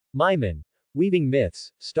Meiman, weaving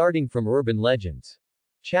myths, starting from urban legends.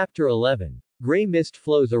 Chapter 11. Gray mist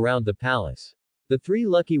flows around the palace. The three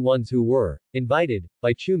lucky ones who were invited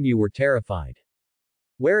by Chu-Mu were terrified.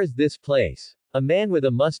 Where is this place? A man with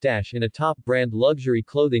a mustache in a top-brand luxury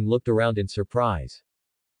clothing looked around in surprise.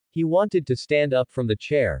 He wanted to stand up from the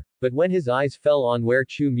chair, but when his eyes fell on where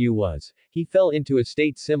Chu-Mu was, he fell into a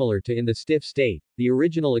state similar to in the stiff state. The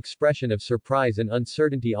original expression of surprise and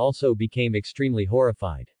uncertainty also became extremely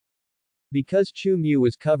horrified. Because Chu-Mu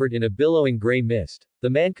was covered in a billowing gray mist, the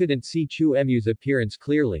man couldn't see Chu-Mu's appearance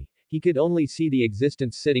clearly, he could only see the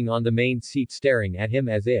existence sitting on the main seat staring at him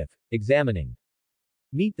as if examining.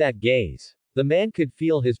 Meet that gaze. The man could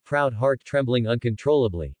feel his proud heart trembling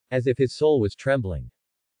uncontrollably, as if his soul was trembling.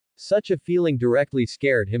 Such a feeling directly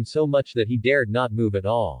scared him so much that he dared not move at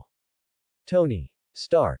all. Tony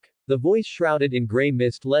Stark. The voice shrouded in gray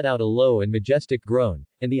mist let out a low and majestic groan,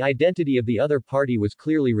 and the identity of the other party was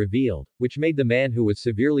clearly revealed, which made the man who was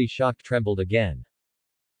severely shocked trembled again.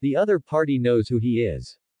 The other party knows who he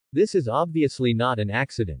is. This is obviously not an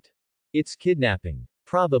accident. It's kidnapping.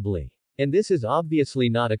 Probably. And this is obviously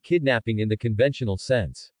not a kidnapping in the conventional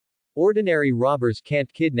sense. Ordinary robbers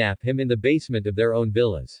can't kidnap him in the basement of their own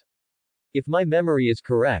villas. If my memory is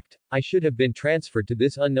correct, I should have been transferred to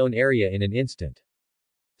this unknown area in an instant.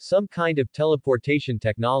 Some kind of teleportation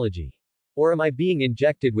technology. Or am I being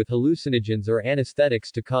injected with hallucinogens or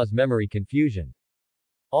anesthetics to cause memory confusion?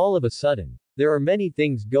 All of a sudden, there are many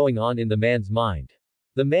things going on in the man's mind.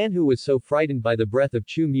 The man who was so frightened by the breath of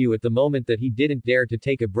Chu-Mu at the moment that he didn't dare to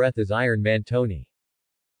take a breath is Iron Man Tony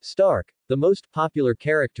Stark, the most popular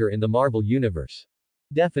character in the Marvel Universe.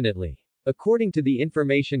 Definitely. According to the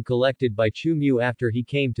information collected by Chu-Mu after he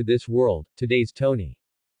came to this world, today's Tony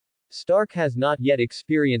Stark has not yet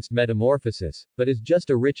experienced metamorphosis, but is just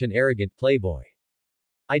a rich and arrogant playboy.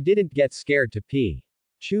 I didn't get scared to pee.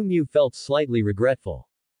 Chu-Mu felt slightly regretful.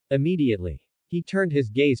 Immediately, he turned his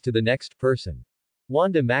gaze to the next person.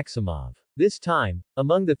 Wanda Maximoff. This time,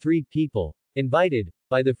 among the three people invited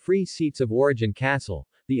by the free seats of Origin Castle,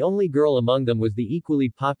 the only girl among them was the equally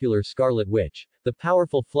popular Scarlet Witch, the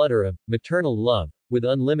powerful flutter of maternal love, with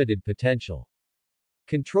unlimited potential.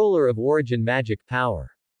 Controller of Origin magic power.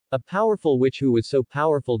 A powerful witch who was so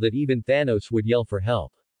powerful that even Thanos would yell for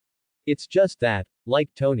help. It's just that, like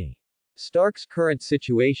Tony Stark's current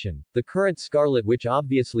situation, the current Scarlet Witch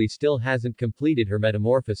obviously still hasn't completed her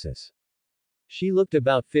metamorphosis. She looked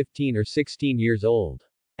about 15 or 16 years old.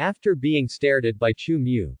 After being stared at by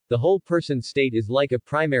Chu-Mu, the whole person's state is like a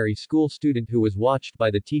primary school student who was watched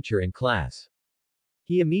by the teacher in class.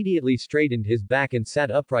 He immediately straightened his back and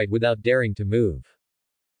sat upright without daring to move.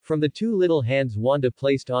 From the two little hands Wanda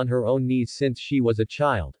placed on her own knees since she was a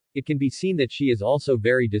child, it can be seen that she is also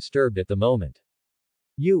very disturbed at the moment.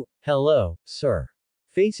 Hello, sir.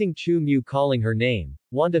 Facing Chu-Mu calling her name,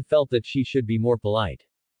 Wanda felt that she should be more polite.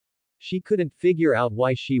 She couldn't figure out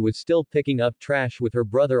why she was still picking up trash with her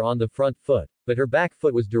brother on the front foot, but her back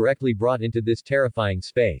foot was directly brought into this terrifying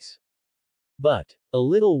space. But a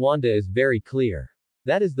little Wanda is very clear.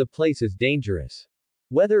 That is the place is dangerous.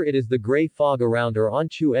 Whether it is the gray fog around or on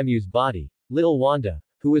Chu-Mu's body, little Wanda,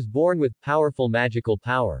 who was born with powerful magical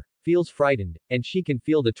power, feels frightened, and she can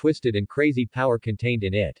feel the twisted and crazy power contained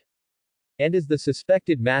in it. And as the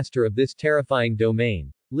suspected master of this terrifying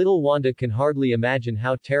domain, little Wanda can hardly imagine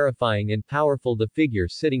how terrifying and powerful the figure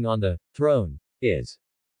sitting on the throne is.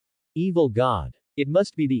 Evil God. It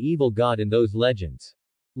must be the evil God in those legends.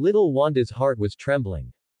 Little Wanda's heart was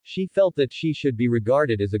trembling. She felt that she should be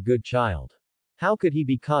regarded as a good child. How could he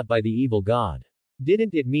be caught by the evil God?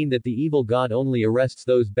 Didn't it mean that the evil God only arrests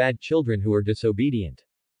those bad children who are disobedient?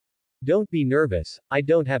 Don't be nervous, I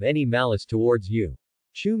don't have any malice towards you.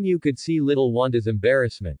 Chu-Mu could see little Wanda's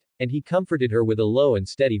embarrassment, and he comforted her with a low and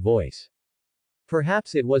steady voice.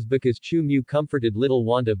 Perhaps it was because Chu-Mu comforted little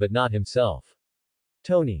Wanda but not himself.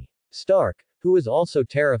 Tony Stark, who was also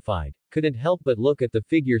terrified, couldn't help but look at the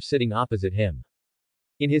figure sitting opposite him.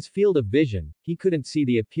 In his field of vision, he couldn't see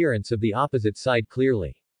the appearance of the opposite side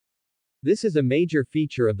clearly. This is a major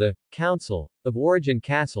feature of the Council of Origin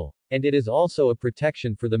Castle, and it is also a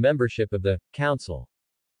protection for the membership of the Council.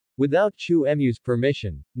 Without Chu-Mu's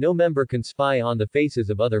permission, no member can spy on the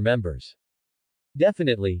faces of other members.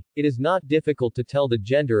 Definitely, it is not difficult to tell the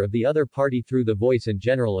gender of the other party through the voice and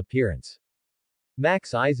general appearance.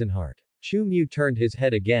 Max Eisenhardt. Chu-Mu turned his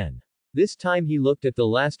head again. This time he looked at the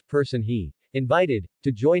last person he invited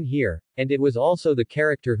to join here, and it was also the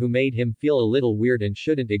character who made him feel a little weird and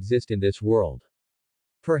shouldn't exist in this world.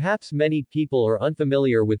 Perhaps many people are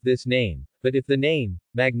unfamiliar with this name, but if the name,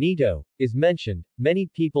 Magneto, is mentioned, many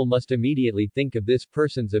people must immediately think of this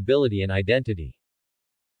person's ability and identity.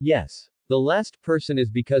 Yes. The last person is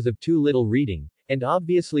because of too little reading, and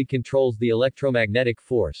obviously controls the electromagnetic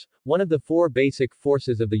force, one of the four basic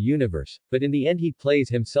forces of the universe, but in the end he plays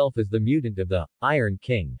himself as the mutant of the Iron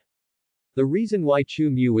King. The reason why Chu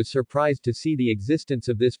Mu was surprised to see the existence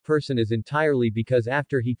of this person is entirely because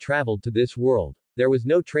after he traveled to this world, there was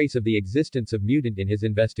no trace of the existence of mutant in his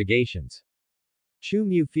investigations. Chu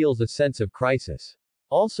Mu feels a sense of crisis.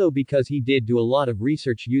 Also because he did do a lot of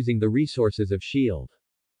research using the resources of S.H.I.E.L.D.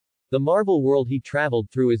 The Marvel world he traveled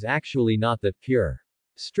through is actually not that pure.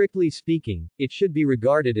 Strictly speaking, it should be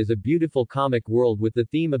regarded as a beautiful comic world with the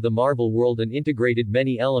theme of the Marvel world and integrated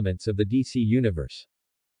many elements of the DC universe.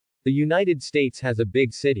 The United States has a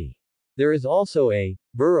big city. There is also a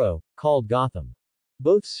borough called Gotham.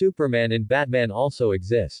 Both Superman and Batman also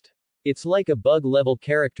exist. It's like a bug-level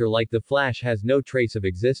character like the Flash has no trace of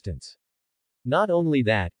existence. Not only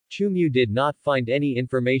that, Chu Mu did not find any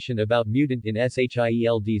information about mutant in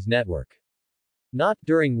S.H.I.E.L.D.'s network. Not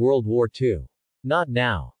during World War II. Not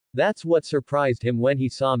now. That's what surprised him when he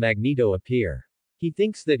saw Magneto appear. He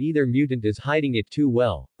thinks that either mutant is hiding it too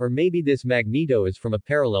well, or maybe this Magneto is from a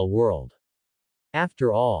parallel world.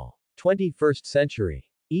 After all, 21st century.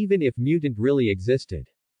 Even if mutant really existed,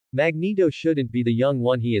 Magneto shouldn't be the young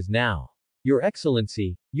one he is now. Your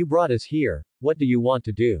Excellency, you brought us here, what do you want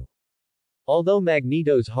to do? Although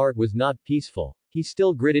Magneto's heart was not peaceful, he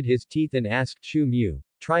still gritted his teeth and asked Chu Mu,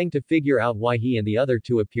 trying to figure out why he and the other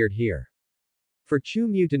two appeared here. For Chu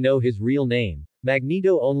Mu to know his real name,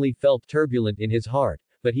 Magneto only felt turbulent in his heart,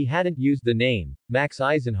 but he hadn't used the name, Max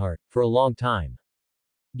Eisenhardt, for a long time.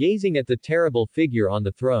 Gazing at the terrible figure on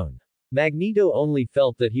the throne, Magneto only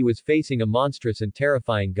felt that he was facing a monstrous and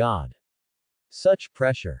terrifying god. Such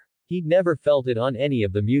pressure. He'd never felt it on any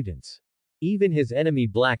of the mutants. Even his enemy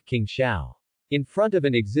Black King Shao. In front of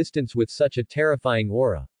an existence with such a terrifying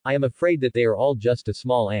aura, I am afraid that they are all just a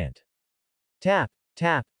small ant. Tap,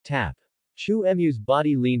 tap, tap. Chu Mu's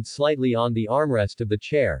body leaned slightly on the armrest of the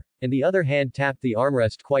chair, and the other hand tapped the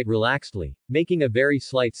armrest quite relaxedly, making a very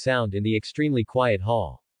slight sound in the extremely quiet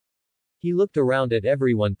hall. He looked around at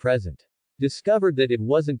everyone present. Discovered that it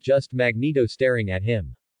wasn't just Magneto staring at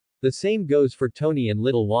him. The same goes for Tony and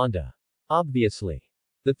little Wanda. Obviously.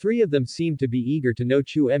 The three of them seemed to be eager to know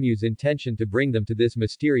Chu Mu's intention to bring them to this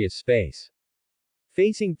mysterious space.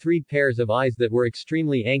 Facing three pairs of eyes that were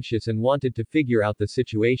extremely anxious and wanted to figure out the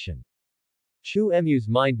situation. Chu Mu's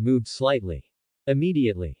mind moved slightly.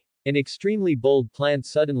 Immediately. An extremely bold plan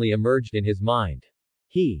suddenly emerged in his mind.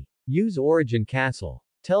 Use Origin Castle.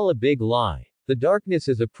 Tell a big lie. The darkness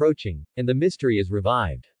is approaching, and the mystery is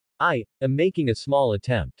revived. I am making a small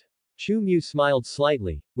attempt. Chu Mu smiled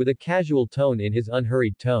slightly, with a casual tone in his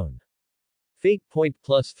unhurried tone. Fate point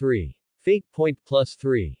 +3. Fate point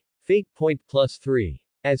 +3. Fate point +3.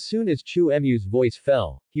 As soon as Chu Mu's voice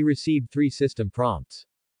fell, he received 3 system prompts.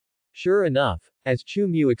 Sure enough, as Chu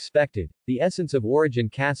Mu expected, the essence of Origin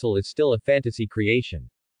Castle is still a fantasy creation.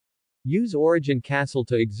 Use Origin Castle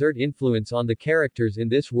to exert influence on the characters in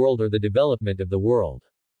this world or the development of the world.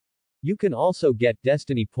 You can also get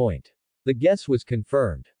Destiny Point. The guess was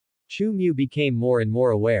confirmed. Chu Mu became more and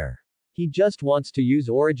more aware. He just wants to use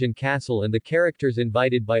Origin Castle and the characters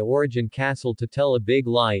invited by Origin Castle to tell a big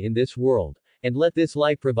lie in this world, and let this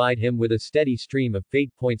lie provide him with a steady stream of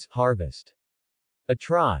fate points harvest. A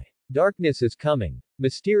try. Darkness is coming.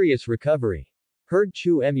 Mysterious recovery. Heard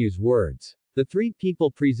Chu Mu's words. The three people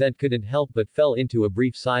present couldn't help but fell into a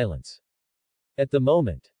brief silence. At the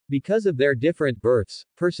moment, because of their different births,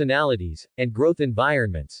 personalities, and growth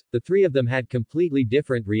environments, the three of them had completely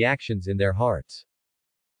different reactions in their hearts.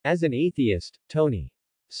 As an atheist, Tony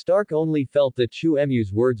Stark only felt that Chu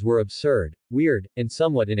Mu's words were absurd, weird, and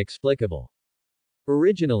somewhat inexplicable.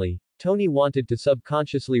 Originally, Tony wanted to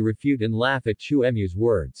subconsciously refute and laugh at Chu Mu's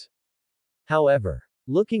words. However,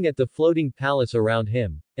 looking at the floating palace around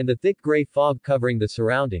him, and the thick gray fog covering the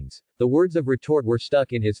surroundings, the words of retort were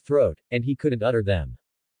stuck in his throat, and he couldn't utter them.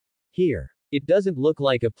 Here. It doesn't look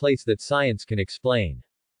like a place that science can explain.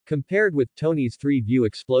 Compared with Tony's 3-view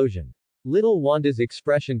explosion. Little Wanda's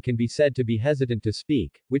expression can be said to be hesitant to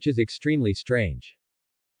speak, which is extremely strange.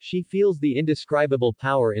 She feels the indescribable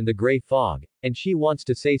power in the gray fog, and she wants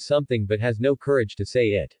to say something but has no courage to say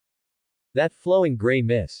it. That flowing gray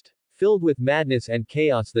mist. Filled with madness and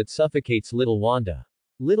chaos that suffocates little Wanda.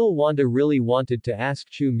 Little Wanda really wanted to ask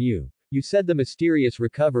Chu Mu, you said the mysterious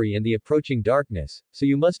recovery and the approaching darkness, so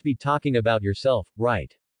you must be talking about yourself,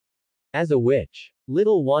 right? As a witch,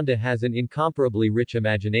 little Wanda has an incomparably rich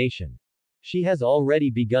imagination. She has already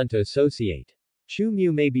begun to associate. Chu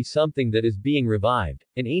Mu may be something that is being revived,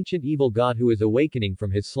 an ancient evil god who is awakening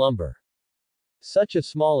from his slumber. Such a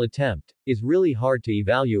small attempt is really hard to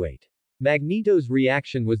evaluate. Magneto's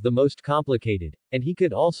reaction was the most complicated, and he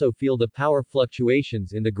could also feel the power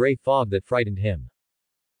fluctuations in the gray fog that frightened him.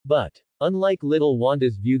 But, unlike little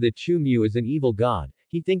Wanda's view that Chu-Mu is an evil god,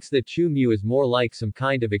 he thinks that Chu-Mu is more like some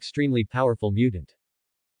kind of extremely powerful mutant.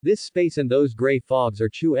 This space and those gray fogs are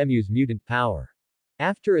Chu-Mu's mutant power.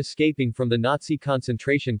 After escaping from the Nazi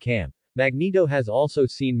concentration camp, Magneto has also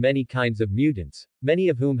seen many kinds of mutants, many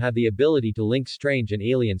of whom have the ability to link strange and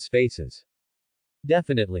alien spaces.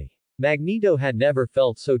 Definitely. Magneto had never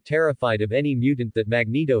felt so terrified of any mutant that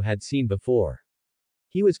Magneto had seen before.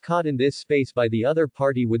 He was caught in this space by the other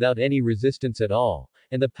party without any resistance at all,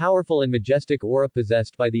 and the powerful and majestic aura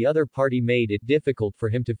possessed by the other party made it difficult for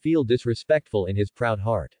him to feel disrespectful in his proud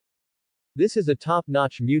heart. This is a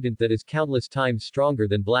top-notch mutant that is countless times stronger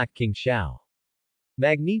than Black King Shao.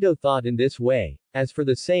 Magneto thought in this way. As for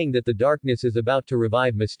the saying that the darkness is about to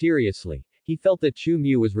revive mysteriously, he felt that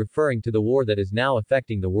Chu-Mu was referring to the war that is now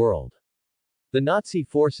affecting the world. The Nazi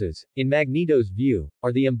forces, in Magneto's view,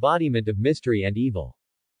 are the embodiment of mystery and evil.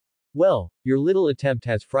 Well, your little attempt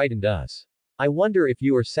has frightened us. I wonder if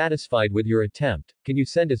you are satisfied with your attempt, can you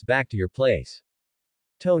send us back to your place?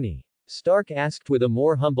 Tony Stark asked with a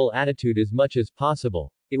more humble attitude as much as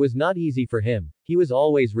possible. It was not easy for him, he was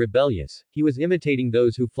always rebellious, he was imitating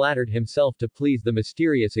those who flattered himself to please the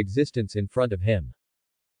mysterious existence in front of him.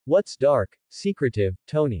 What's dark, secretive,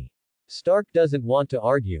 Tony? Stark doesn't want to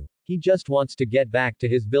argue, he just wants to get back to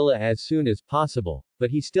his villa as soon as possible, but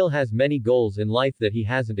he still has many goals in life that he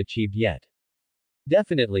hasn't achieved yet.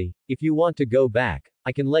 Definitely, if you want to go back,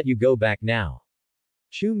 I can let you go back now.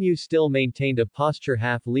 Chu-Mu still maintained a posture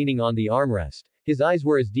half leaning on the armrest, his eyes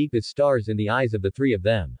were as deep as stars in the eyes of the three of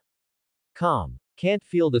them. Calm. Can't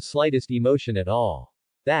feel the slightest emotion at all.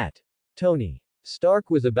 That. Tony Stark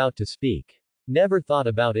was about to speak. Never thought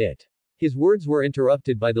about it. His words were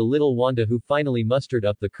interrupted by the little Wanda who finally mustered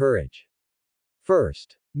up the courage.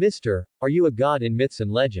 First. Mister, are you a god in myths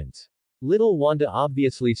and legends? Little Wanda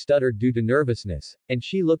obviously stuttered due to nervousness, and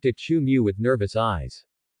she looked at Chu-Mu with nervous eyes.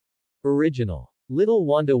 Original. Little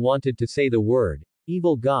Wanda wanted to say the word,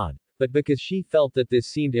 evil god, but because she felt that this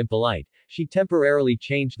seemed impolite, she temporarily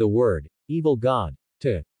changed the word, evil god,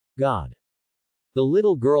 to god. The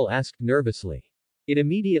little girl asked nervously. It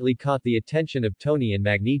immediately caught the attention of Tony and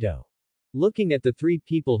Magneto. Looking at the three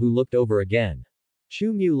people who looked over again.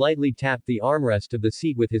 Chu-Mu lightly tapped the armrest of the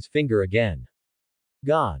seat with his finger again.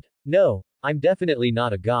 God. No, I'm definitely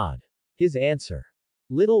not a god. His answer.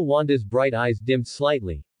 Little Wanda's bright eyes dimmed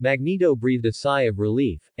slightly, Magneto breathed a sigh of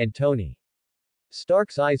relief, and Tony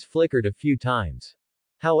Stark's eyes flickered a few times.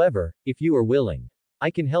 However, if you are willing,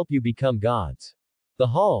 I can help you become gods. The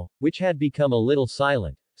hall, which had become a little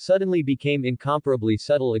silent, suddenly became incomparably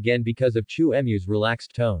subtle again because of Chu-Mu's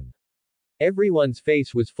relaxed tone. Everyone's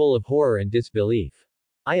face was full of horror and disbelief.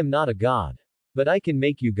 I am not a god. But I can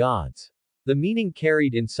make you gods. The meaning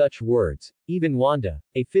carried in such words, even Wanda,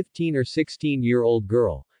 a 15 or 16-year-old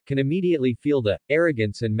girl, can immediately feel the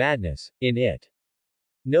arrogance and madness in it.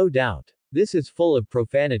 No doubt. This is full of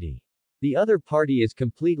profanity. The other party is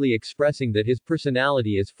completely expressing that his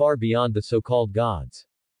personality is far beyond the so-called gods.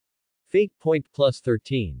 Fate point plus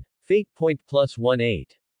 13. Fate point plus 18.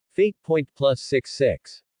 Fate point plus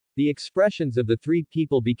 66. The expressions of the three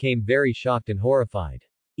people became very shocked and horrified.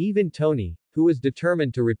 Even Tony, who was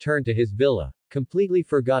determined to return to his villa, completely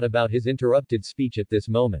forgot about his interrupted speech at this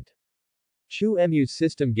moment. Chu-Mu's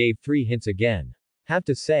system gave 3 hints again. Have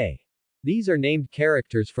to say. These are named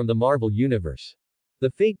characters from the Marvel Universe.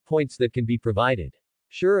 The fate points that can be provided.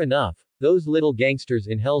 Sure enough, those little gangsters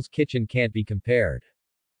in Hell's Kitchen can't be compared.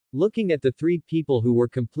 Looking at the three people who were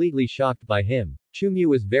completely shocked by him, Chu-Mu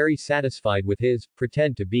was very satisfied with his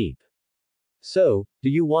pretend to beep. So,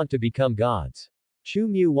 do you want to become gods?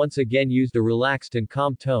 Chu-Mu once again used a relaxed and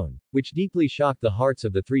calm tone, which deeply shocked the hearts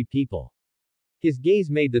of the three people. His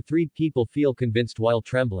gaze made the three people feel convinced while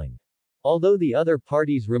trembling. Although the other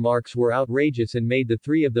party's remarks were outrageous and made the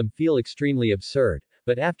three of them feel extremely absurd,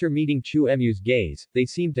 but after meeting Chu-Mu's gaze, they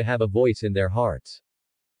seemed to have a voice in their hearts.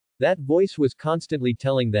 That voice was constantly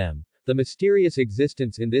telling them, the mysterious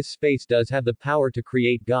existence in this space does have the power to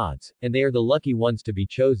create gods, and they are the lucky ones to be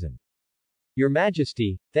chosen. Your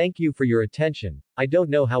Majesty, thank you for your attention, I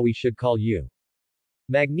don't know how we should call you.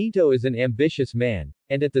 Magneto is an ambitious man,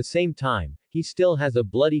 and at the same time, he still has a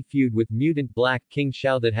bloody feud with mutant Black King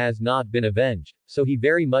Shao that has not been avenged, so he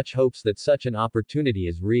very much hopes that such an opportunity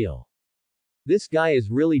is real. This guy is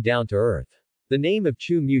really down to earth. The name of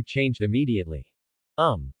Chu-Mu changed immediately.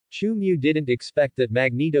 Chu didn't expect that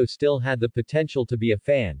Magneto still had the potential to be a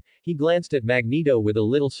fan. He glanced at Magneto with a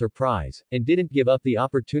little surprise, and didn't give up the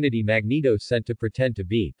opportunity Magneto sent to pretend to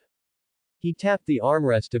beep. He tapped the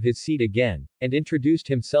armrest of his seat again, and introduced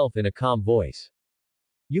himself in a calm voice.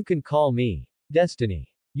 You can call me Destiny.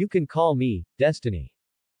 You can call me Destiny.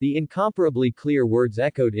 The incomparably clear words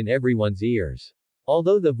echoed in everyone's ears.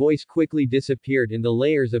 Although the voice quickly disappeared in the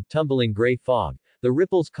layers of tumbling gray fog, the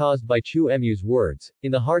ripples caused by Chu-Emu's words,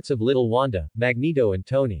 in the hearts of little Wanda, Magneto and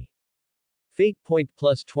Tony. Fate point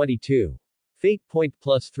plus 22. Fate point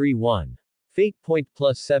plus 31. Fate point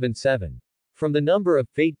plus 77. From the number of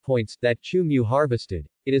fate points that Chu harvested,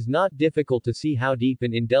 it is not difficult to see how deep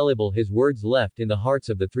and indelible his words left in the hearts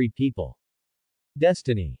of the three people.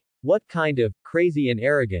 Destiny. What kind of crazy and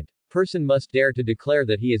arrogant person must dare to declare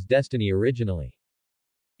that he is Destiny originally?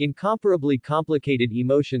 Incomparably complicated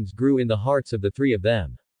emotions grew in the hearts of the three of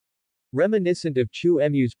them. Reminiscent of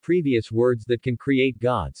Chu-Emu's previous words that can create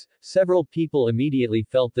gods, several people immediately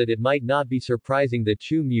felt that it might not be surprising that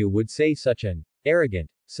Chu would say such an arrogant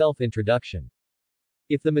self-introduction.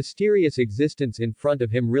 If the mysterious existence in front of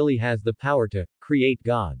him really has the power to create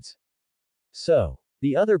gods, so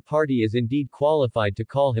the other party is indeed qualified to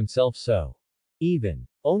call himself so. Even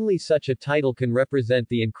only such a title can represent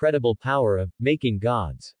the incredible power of making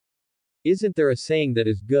gods. Isn't there a saying that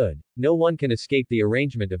is good, no one can escape the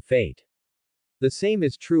arrangement of fate? The same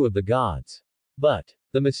is true of the gods. But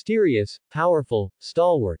the mysterious, powerful,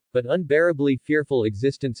 stalwart, but unbearably fearful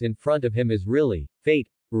existence in front of him is really fate,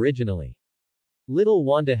 originally. Little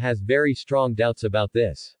Wanda has very strong doubts about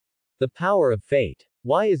this. The power of fate.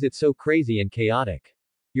 Why is it so crazy and chaotic?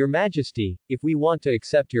 Your Majesty, if we want to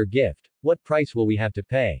accept your gift, what price will we have to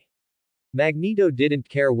pay? Magneto didn't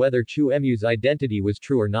care whether Chu-Emu's identity was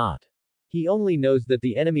true or not. He only knows that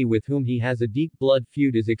the enemy with whom he has a deep blood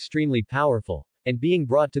feud is extremely powerful, and being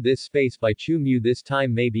brought to this space by Chu this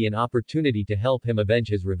time may be an opportunity to help him avenge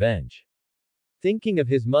his revenge. Thinking of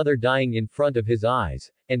his mother dying in front of his eyes,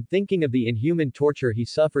 and thinking of the inhuman torture he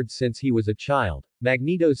suffered since he was a child,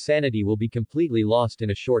 Magneto's sanity will be completely lost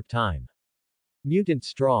in a short time. Mutant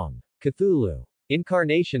strong. Cthulhu.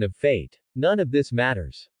 Incarnation of fate. None of this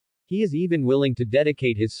matters. He is even willing to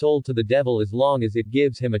dedicate his soul to the devil as long as it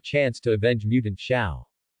gives him a chance to avenge Mutant Shao.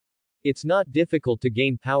 It's not difficult to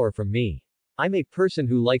gain power from me. I'm a person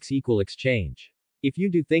who likes equal exchange. If you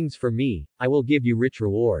do things for me, I will give you rich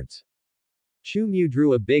rewards. Chu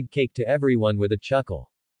drew a big cake to everyone with a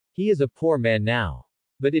chuckle. He is a poor man now.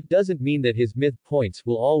 But it doesn't mean that his myth points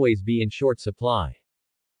will always be in short supply.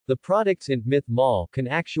 The products in Myth Mall can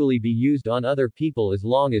actually be used on other people as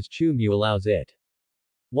long as Chu allows it.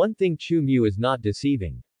 One thing Chu is not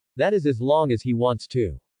deceiving. That is as long as he wants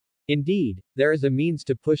to. Indeed, there is a means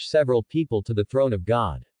to push several people to the throne of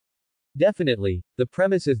God. Definitely, the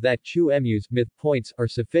premise is that Chu-Emu's myth points are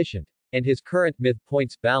sufficient, and his current myth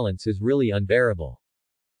points balance is really unbearable.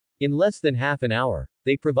 In less than half an hour,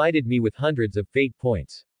 they provided me with hundreds of fate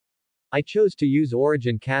points. I chose to use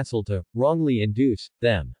Origin Castle to wrongly induce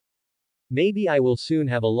them. Maybe I will soon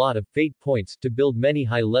have a lot of fate points to build many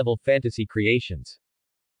high-level fantasy creations.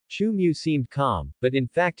 Chu seemed calm, but in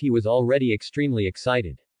fact he was already extremely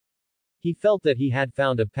excited. He felt that he had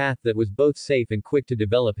found a path that was both safe and quick to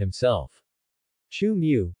develop himself.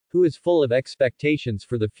 Chu, who is full of expectations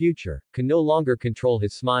for the future, can no longer control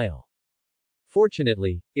his smile.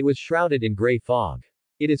 Fortunately, it was shrouded in gray fog.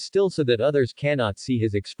 It is still so that others cannot see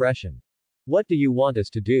his expression. What do you want us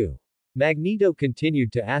to do? Magneto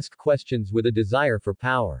continued to ask questions with a desire for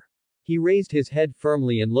power. He raised his head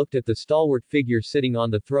firmly and looked at the stalwart figure sitting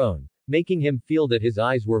on the throne, making him feel that his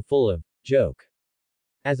eyes were full of joke.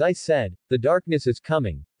 As I said, the darkness is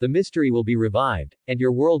coming, the mystery will be revived, and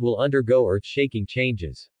your world will undergo earth-shaking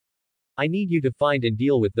changes. I need you to find and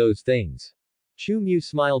deal with those things. Chu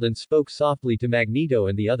smiled and spoke softly to Magneto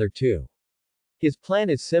and the other two. His plan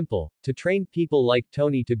is simple, to train people like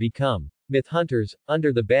Tony to become myth hunters,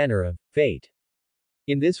 under the banner of fate.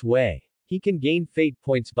 In this way, he can gain fate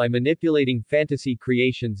points by manipulating fantasy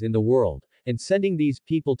creations in the world, and sending these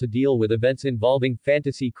people to deal with events involving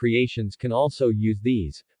fantasy creations can also use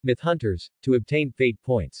these myth hunters to obtain fate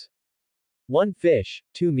points. One fish,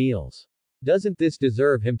 two meals. Doesn't this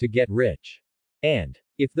deserve him to get rich? And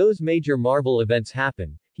if those major Marvel events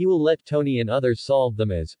happen, he will let Tony and others solve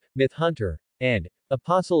them as myth hunter and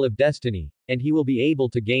Apostle of Destiny, and he will be able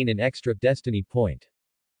to gain an extra Destiny point.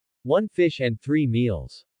 One fish and 3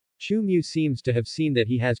 meals. Chu seems to have seen that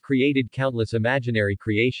he has created countless imaginary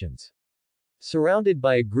creations. Surrounded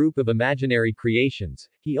by a group of imaginary creations,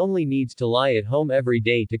 he only needs to lie at home every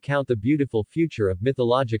day to count the beautiful future of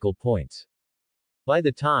mythological points. By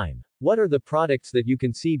the time. What are the products that you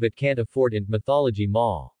can see but can't afford in Mythology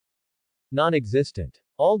Mall? Non-existent.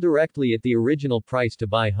 All directly at the original price to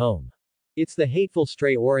buy home. It's the hateful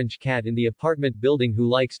stray orange cat in the apartment building who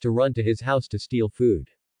likes to run to his house to steal food.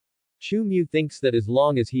 Chu Mu thinks that as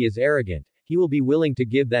long as he is arrogant, he will be willing to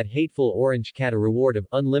give that hateful orange cat a reward of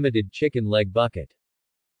unlimited chicken leg bucket.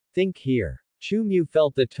 Think here. Chu Mu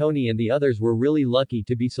felt that Tony and the others were really lucky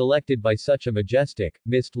to be selected by such a majestic,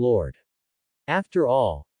 mist lord. After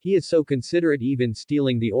all, he is so considerate, even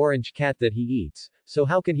stealing the orange cat that he eats, so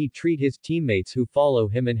how can he treat his teammates who follow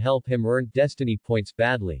him and help him earn destiny points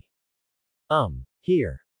badly?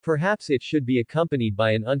 Here. Perhaps it should be accompanied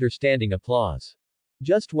by an understanding applause.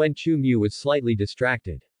 Just when Chu Mu was slightly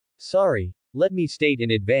distracted. Sorry, let me state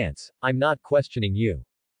in advance, I'm not questioning you.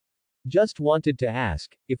 Just wanted to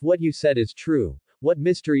ask, if what you said is true, what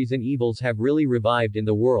mysteries and evils have really revived in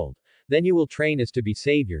the world, then you will train us to be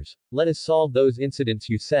saviors, let us solve those incidents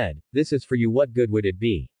you said, this is for you, what good would it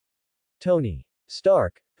be? Tony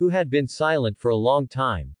Stark, who had been silent for a long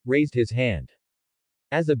time, raised his hand.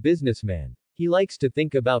 As a businessman, he likes to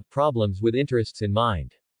think about problems with interests in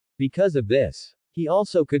mind. Because of this, he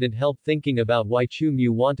also couldn't help thinking about why Chu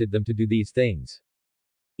Mu wanted them to do these things.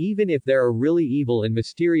 Even if there are really evil and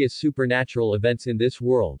mysterious supernatural events in this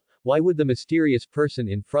world, why would the mysterious person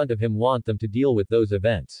in front of him want them to deal with those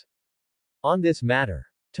events? On this matter,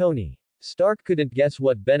 Tony Stark couldn't guess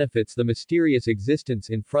what benefits the mysterious existence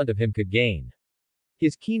in front of him could gain.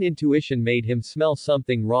 His keen intuition made him smell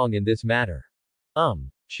something wrong in this matter.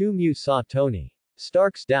 Chu Mu saw Tony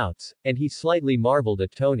Stark's doubts, and he slightly marveled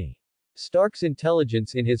at Tony Stark's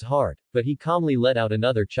intelligence in his heart, but he calmly let out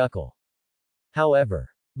another chuckle. However,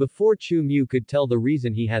 before Chu Mu could tell the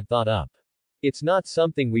reason he had thought up, it's not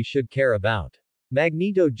something we should care about.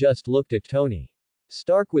 Magneto just looked at Tony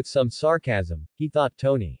Stark with some sarcasm. He thought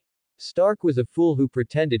Tony Stark was a fool who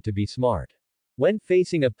pretended to be smart. When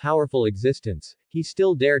facing a powerful existence, he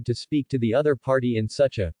still dared to speak to the other party in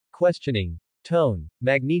such a questioning tone.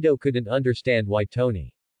 Magneto couldn't understand why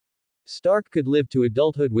Tony Stark could live to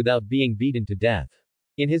adulthood without being beaten to death.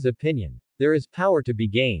 In his opinion, there is power to be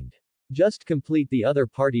gained. Just complete the other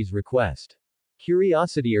party's request.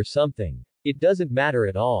 Curiosity or something. It doesn't matter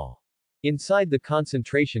at all. Inside the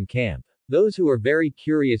concentration camp, those who are very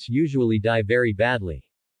curious usually die very badly.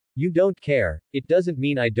 You don't care, it doesn't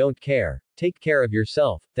mean I don't care, take care of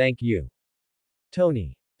yourself, thank you.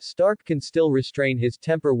 Tony Stark can still restrain his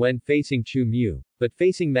temper when facing Chu Mu, but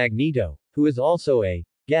facing Magneto, who is also a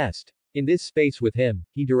guest in this space with him,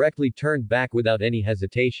 he directly turned back without any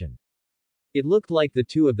hesitation. It looked like the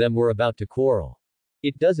two of them were about to quarrel.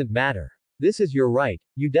 It doesn't matter. This is your right,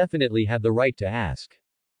 you definitely have the right to ask.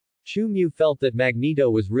 Chu Mu felt that Magneto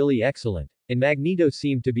was really excellent, and Magneto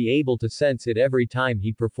seemed to be able to sense it every time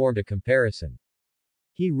he performed a comparison.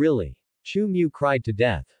 He really. Chu Mu cried to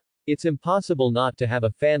death. It's impossible not to have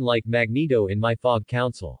a fan like Magneto in my Fog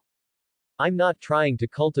Council. I'm not trying to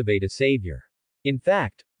cultivate a savior. In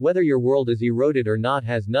fact, whether your world is eroded or not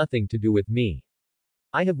has nothing to do with me.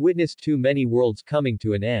 I have witnessed too many worlds coming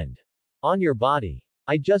to an end. On your body.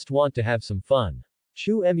 I just want to have some fun.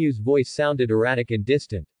 Chu Mu's voice sounded erratic and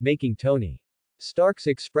distant, making Tony Stark's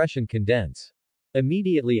expression condense.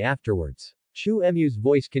 Immediately afterwards, Chu Mu's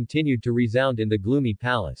voice continued to resound in the gloomy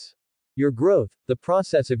palace. Your growth, the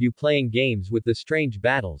process of you playing games with the strange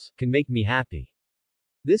battles, can make me happy.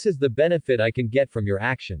 This is the benefit I can get from your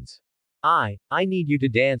actions. I need you to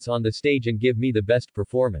dance on the stage and give me the best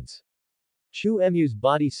performance. Chu Mu's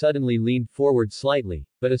body suddenly leaned forward slightly,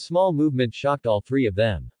 but a small movement shocked all three of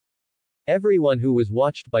them. Everyone who was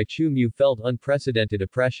watched by Chu Mu felt unprecedented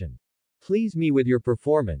oppression. Please me with your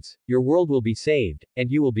performance, your world will be saved,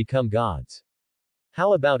 and you will become gods.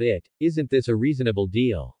 How about it, isn't this a reasonable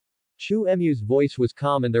deal? Chu Mu's voice was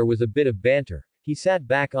calm and there was a bit of banter. He sat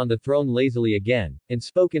back on the throne lazily again, and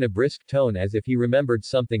spoke in a brisk tone as if he remembered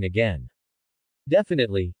something again.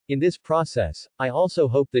 Definitely, in this process, I also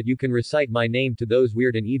hope that you can recite my name to those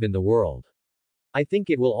weird and even the world. I think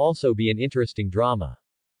it will also be an interesting drama.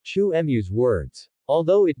 Chu Mu's words.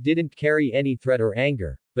 Although it didn't carry any threat or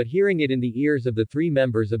anger, but hearing it in the ears of the three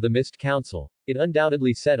members of the Mist Council, it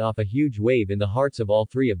undoubtedly set off a huge wave in the hearts of all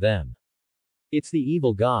three of them. It's the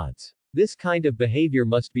evil gods. This kind of behavior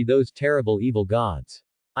must be those terrible evil gods.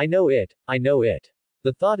 I know it, I know it.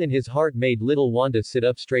 The thought in his heart made little Wanda sit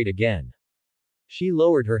up straight again. She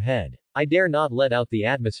lowered her head. I dare not let out the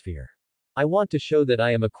atmosphere. I want to show that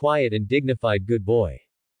I am a quiet and dignified good boy.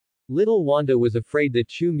 Little Wanda was afraid that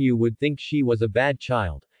Chu Mu would think she was a bad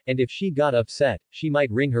child, and if she got upset, she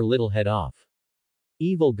might wring her little head off.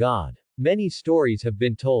 Evil God. Many stories have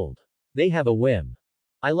been told. They have a whim.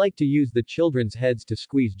 I like to use the children's heads to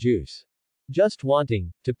squeeze juice. Just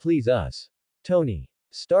wanting to please us. Tony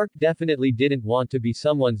Stark definitely didn't want to be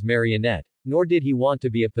someone's marionette, nor did he want to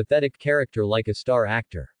be a pathetic character like a star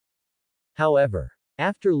actor. However,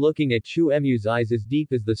 after looking at Chu Emu's eyes as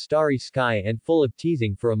deep as the starry sky and full of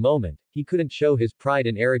teasing for a moment, he couldn't show his pride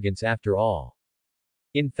and arrogance after all.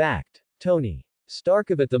 In fact, Tony Stark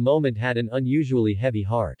of at the moment had an unusually heavy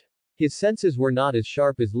heart. His senses were not as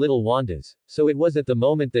sharp as little Wanda's, so it was at the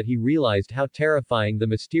moment that he realized how terrifying the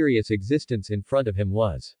mysterious existence in front of him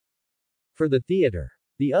was. For the theater,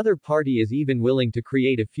 the other party is even willing to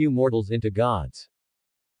create a few mortals into gods.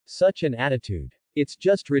 Such an attitude. It's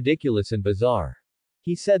just ridiculous and bizarre.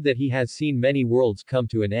 He said that he has seen many worlds come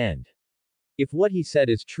to an end. If what he said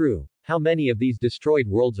is true, how many of these destroyed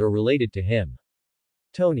worlds are related to him?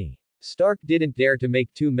 Tony Stark didn't dare to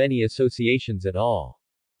make too many associations at all.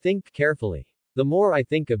 Think carefully. The more I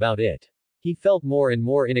think about it, he felt more and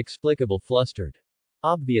more inexplicable flustered.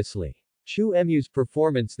 Obviously, Chu Emu's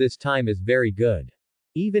performance this time is very good.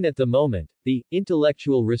 Even at the moment, the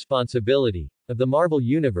intellectual responsibility of the Marvel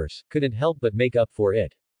Universe couldn't help but make up for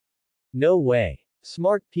it. No way.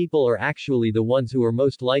 Smart people are actually the ones who are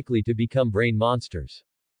most likely to become brain monsters.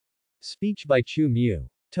 Speech by Chu Mu.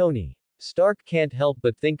 Tony Stark can't help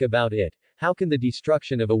but think about it. How can the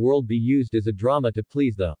destruction of a world be used as a drama to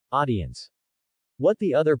please the audience? What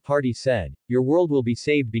the other party said, your world will be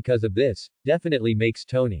saved because of this, definitely makes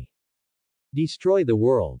Tony destroy the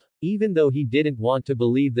world. Even though he didn't want to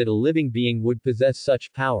believe that a living being would possess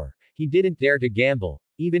such power, he didn't dare to gamble.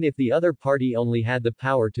 Even if the other party only had the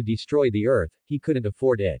power to destroy the Earth, he couldn't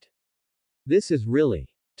afford it. This is really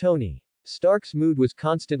Tony Stark's mood was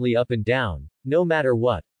constantly up and down. No matter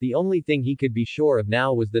what, the only thing he could be sure of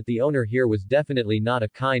now was that the owner here was definitely not a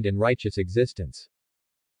kind and righteous existence.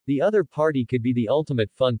 The other party could be the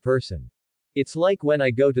ultimate fun person. It's like when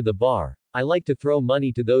I go to the bar, I like to throw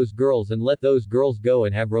money to those girls and let those girls go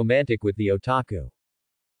and have romantic with the otaku.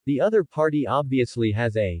 The other party obviously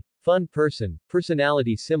has a fun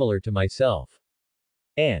personality similar to myself.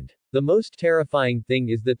 And the most terrifying thing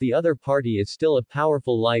is that the other party is still a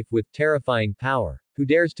powerful life with terrifying power, who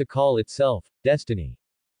dares to call itself destiny.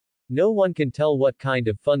 No one can tell what kind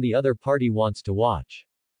of fun the other party wants to watch.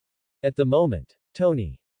 At the moment,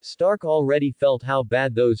 Tony Stark already felt how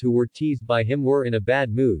bad those who were teased by him were in a bad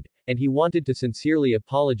mood, and he wanted to sincerely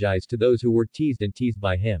apologize to those who were teased and teased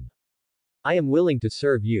by him. I am willing to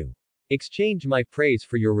serve you. Exchange my praise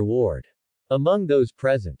for your reward. Among those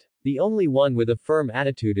present, the only one with a firm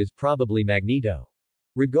attitude is probably Magneto.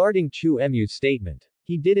 Regarding Chu Emu's statement,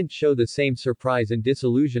 he didn't show the same surprise and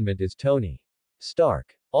disillusionment as Tony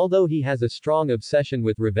Stark. Although he has a strong obsession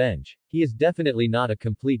with revenge, he is definitely not a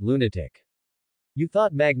complete lunatic. You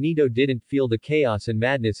thought Magneto didn't feel the chaos and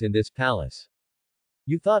madness in this palace.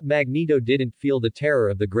 You thought Magneto didn't feel the terror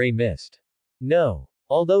of the gray mist. No.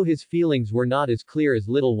 Although his feelings were not as clear as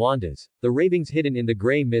little Wanda's, the ravings hidden in the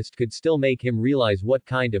gray mist could still make him realize what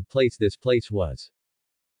kind of place this place was.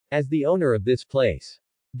 As the owner of this place,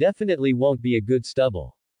 definitely won't be a good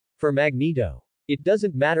stubble. For Magneto, it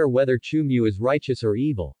doesn't matter whether Chu Mu is righteous or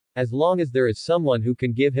evil, as long as there is someone who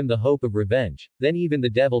can give him the hope of revenge, then even the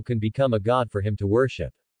devil can become a god for him to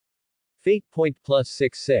worship. Fate point plus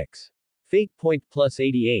 66. Fate point plus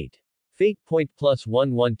 88. Fate point plus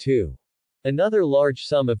 112. Another large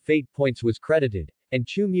sum of fate points was credited, and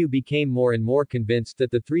Chu Mu became more and more convinced that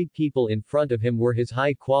the three people in front of him were his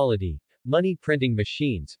high-quality, money-printing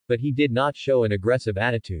machines, but he did not show an aggressive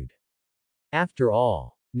attitude. After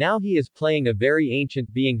all, now he is playing a very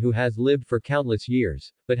ancient being who has lived for countless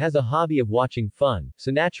years, but has a hobby of watching fun, so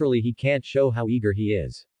naturally he can't show how eager he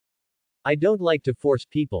is. I don't like to force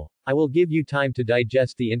people. I will give you time to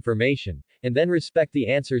digest the information, and then respect the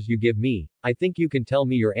answers you give me. I think you can tell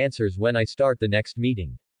me your answers when I start the next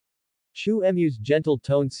meeting. Chu Emu's gentle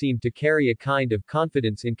tone seemed to carry a kind of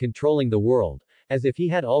confidence in controlling the world, as if he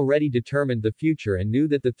had already determined the future and knew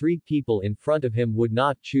that the three people in front of him would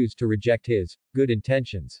not choose to reject his good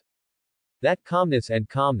intentions. That calmness.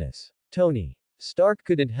 Tony Stark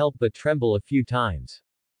couldn't help but tremble a few times.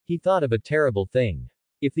 He thought of a terrible thing.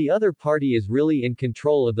 If the other party is really in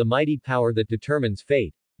control of the mighty power that determines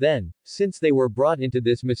fate, then, since they were brought into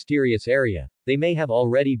this mysterious area, they may have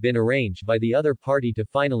already been arranged by the other party to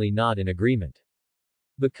finally nod in agreement.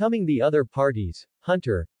 Becoming the other party's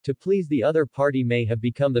hunter, to please the other party may have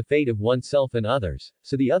become the fate of oneself and others,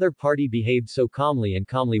 so the other party behaved so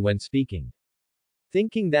calmly when speaking.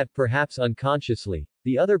 Thinking that perhaps unconsciously,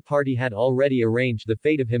 the other party had already arranged the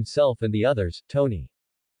fate of himself and the others, Tony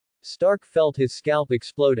Stark felt his scalp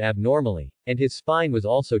explode abnormally, and his spine was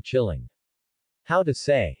also chilling. How to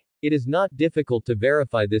say? It is not difficult to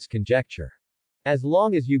verify this conjecture. As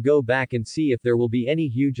long as you go back and see if there will be any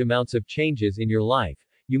huge amounts of changes in your life,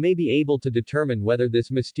 you may be able to determine whether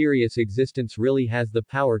this mysterious existence really has the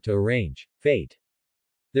power to arrange fate.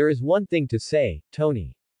 There is one thing to say,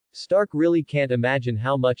 Tony Stark really can't imagine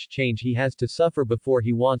how much change he has to suffer before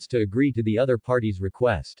he wants to agree to the other party's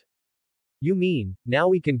request. You mean, now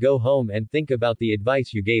we can go home and think about the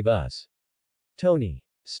advice you gave us? Tony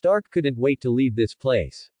Stark couldn't wait to leave this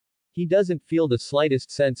place. He doesn't feel the slightest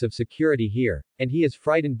sense of security here, and he is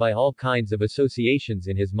frightened by all kinds of associations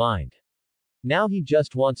in his mind. Now he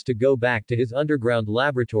just wants to go back to his underground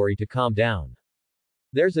laboratory to calm down.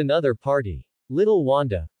 There's another party. Little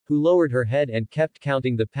Wanda, who lowered her head and kept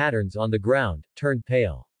counting the patterns on the ground, turned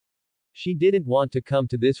pale. She didn't want to come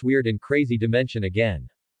to this weird and crazy dimension again.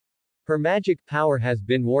 Her magic power has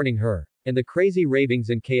been warning her, and the crazy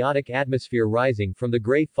ravings and chaotic atmosphere rising from the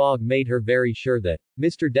gray fog made her very sure that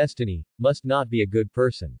Mr. Destiny must not be a good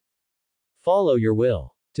person. Follow your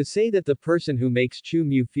will. To say that the person who makes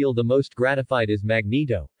Chu-Mu feel the most gratified is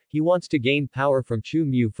Magneto. He wants to gain power from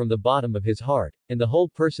Chu-Mu from the bottom of his heart, and the whole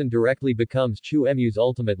person directly becomes Chu-Mu's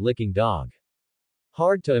ultimate licking dog.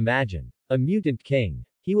 Hard to imagine. A mutant king.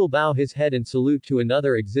 He will bow his head and salute to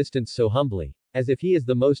another existence so humbly, as if he is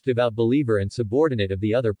the most devout believer and subordinate of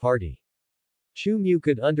the other party. Chu-Mu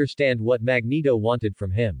could understand what Magneto wanted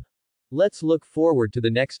from him. Let's look forward to the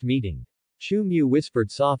next meeting. Chu-Mu whispered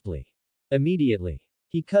softly. Immediately,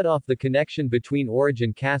 he cut off the connection between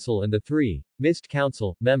Origin Castle and the three Mist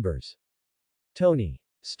Council members. Tony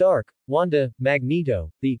Stark, Wanda,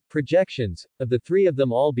 Magneto, the projections of the three of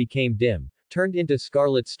them all became dim, turned into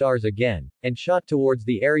scarlet stars again, and shot towards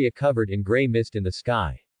the area covered in gray mist in the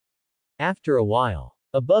sky. After a while,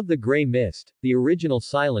 above the gray mist, the original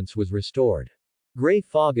silence was restored. Gray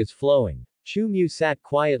fog is flowing. Chu-Mu sat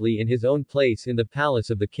quietly in his own place in the palace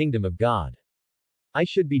of the Kingdom of God. I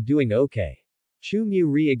should be doing okay. Chu-Mu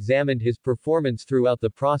re-examined his performance throughout the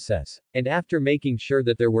process, and after making sure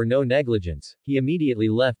that there were no negligence, he immediately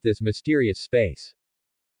left this mysterious space.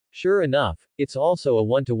 Sure enough, it's also a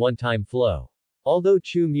one-to-one time flow. Although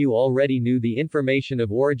Chu-Mu already knew the information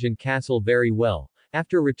of Origin Castle very well,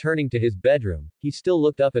 after returning to his bedroom, he still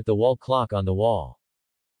looked up at the wall clock on the wall.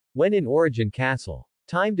 When in Origin Castle,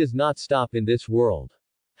 time does not stop in this world.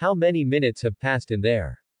 How many minutes have passed in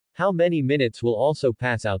there? How many minutes will also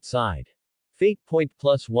pass outside? Fate point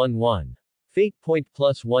 +11. Fate point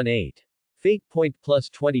 +18. Fate point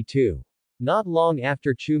 +22. Not long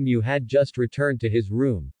after Chu-Mu had just returned to his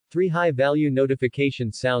room, 3 high-value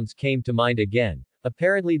notification sounds came to mind again,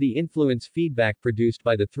 apparently the influence feedback produced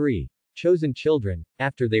by the 3 chosen children,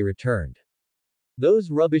 after they returned.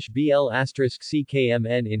 Those rubbish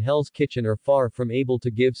BL*CKMN in Hell's Kitchen are far from able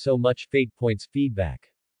to give so much fate points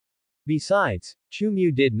feedback. Besides,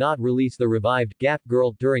 Chu-Mu did not release the revived Gap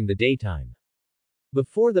Girl during the daytime.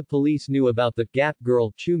 Before the police knew about the Gap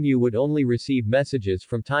Girl, Chu-Mu would only receive messages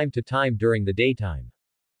from time to time during the daytime.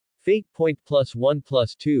 Fate point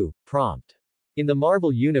 +1+2, prompt. In the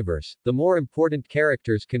Marvel Universe, the more important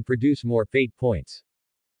characters can produce more fate points.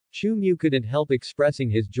 Chu-Mu couldn't help expressing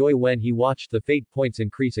his joy when he watched the fate points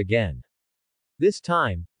increase again. This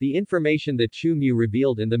time, the information that Chu-Mu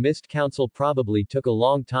revealed in the Mist Council probably took a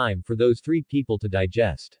long time for those 3 people to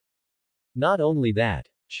digest. Not only that,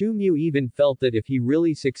 Chu-Mu even felt that if he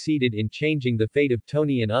really succeeded in changing the fate of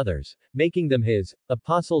Tony and others, making them his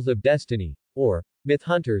Apostles of Destiny, or Myth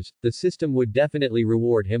Hunters, the system would definitely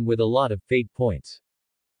reward him with a lot of fate points.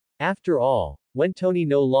 After all, when Tony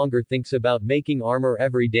no longer thinks about making armor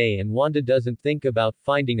every day and Wanda doesn't think about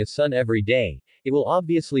finding a son every day, it will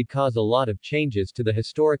obviously cause a lot of changes to the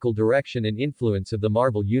historical direction and influence of the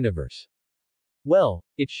Marvel Universe. Well,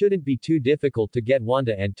 it shouldn't be too difficult to get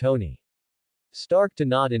Wanda and Tony Stark to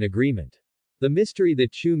nod in agreement. The mystery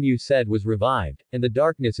that Chu-Mu said was revived, and the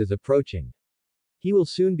darkness is approaching. He will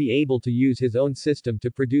soon be able to use his own system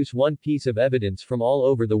to produce one piece of evidence from all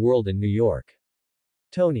over the world in New York.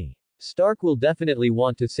 Tony Stark will definitely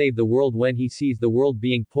want to save the world when he sees the world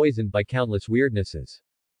being poisoned by countless weirdnesses.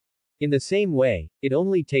 In the same way, it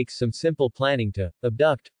only takes some simple planning to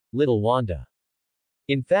abduct little Wanda.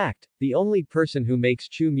 In fact, the only person who makes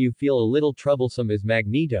Chu-Mu feel a little troublesome is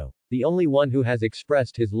Magneto, the only one who has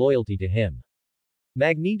expressed his loyalty to him.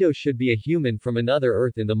 Magneto should be a human from another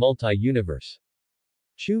Earth in the multi-universe.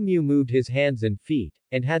 Chu-Mu moved his hands and feet,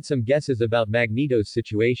 and had some guesses about Magneto's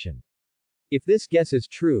situation. If this guess is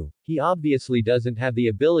true, he obviously doesn't have the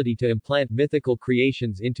ability to implant mythical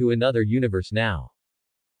creations into another universe now.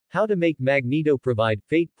 How to make Magneto provide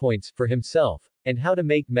fate points for himself, and how to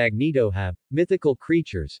make Magneto have mythical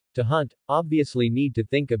creatures to hunt, obviously need to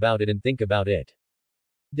think about it and think about it.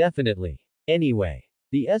 Definitely. Anyway,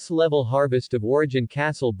 the S-level harvest of Origin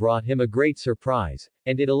Castle brought him a great surprise,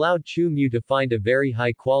 and it allowed Chu Mu to find a very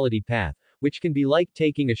high-quality path, which can be like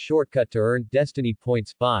taking a shortcut to earn destiny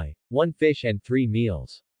points by 1 fish and 3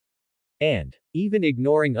 meals. And, even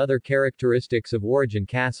ignoring other characteristics of Origin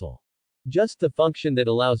Castle. Just the function that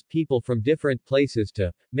allows people from different places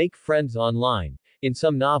to make friends online. In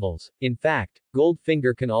some novels, in fact,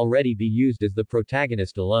 Goldfinger can already be used as the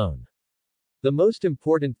protagonist alone. The most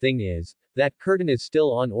important thing is that Curtin is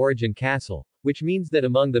still on Origin Castle, which means that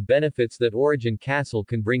among the benefits that Origin Castle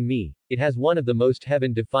can bring me, it has one of the most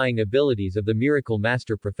heaven-defying abilities of the miracle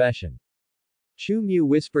master profession. Chu Mu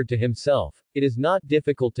whispered to himself, it is not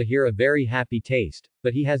difficult to hear a very happy taste,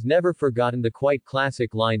 but he has never forgotten the quite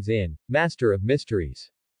classic lines in Master of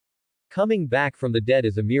Mysteries. Coming back from the dead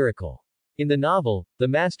is a miracle. In the novel, The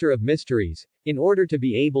Master of Mysteries, in order to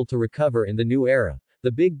be able to recover in the new era,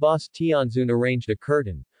 the big boss Tianzun arranged a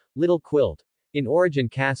curtain, little quilt, in Origin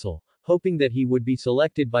Castle, hoping that he would be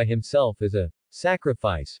selected by himself as a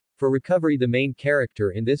sacrifice. For recovery, the main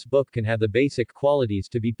character in this book can have the basic qualities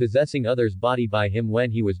to be possessing others' body by him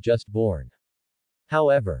when he was just born.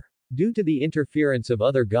 However, due to the interference of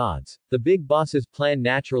other gods, the big boss's plan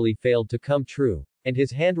naturally failed to come true, and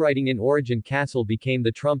his handwriting in Origin Castle became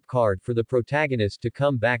the trump card for the protagonist to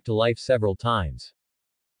come back to life several times.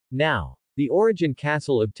 Now, the Origin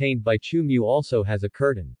Castle obtained by Chu Mu also has a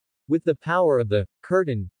curtain. With the power of the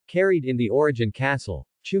curtain carried in the Origin Castle,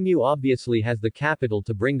 Chu Mu obviously has the capital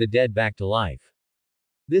to bring the dead back to life.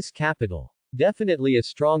 This capital, definitely a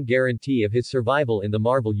strong guarantee of his survival in the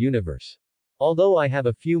Marvel Universe. Although I have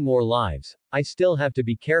a few more lives, I still have to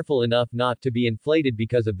be careful enough not to be inflated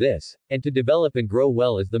because of this, and to develop and grow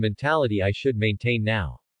well is the mentality I should maintain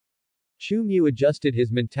now. Chu Mu adjusted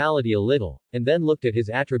his mentality a little, and then looked at his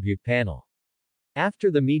attribute panel.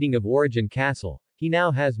 After the meeting of Origin Castle, he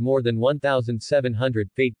now has more than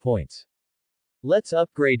 1,700 fate points. Let's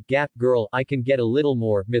upgrade Gap Girl. I can get a little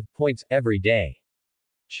more myth points every day.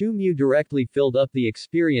 Chu Mu directly filled up the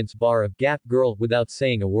experience bar of Gap Girl without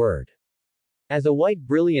saying a word. As a white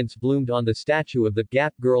brilliance bloomed on the statue of the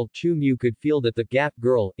Gap Girl, Chu Mu could feel that the Gap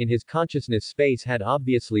Girl in his consciousness space had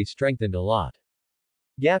obviously strengthened a lot.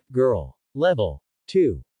 Gap Girl. Level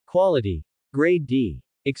 2. Quality. Grade D.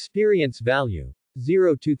 Experience value.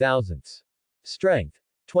 0 2000. Strength.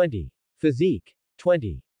 20. Physique.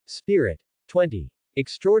 20. Spirit. 20.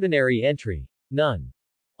 Extraordinary entry. None.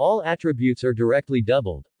 All attributes are directly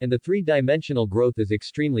doubled, and the three-dimensional growth is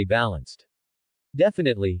extremely balanced.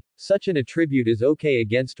 Definitely, such an attribute is okay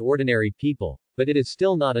against ordinary people, but it is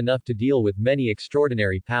still not enough to deal with many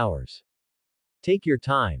extraordinary powers. Take your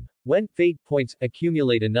time. When fate points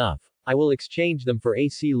accumulate enough, I will exchange them for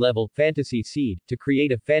AC level fantasy seed to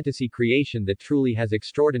create a fantasy creation that truly has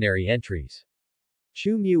extraordinary entries.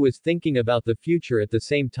 Chu Mu was thinking about the future at the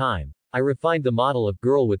same time. I refined the model of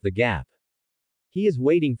girl with the gap. He is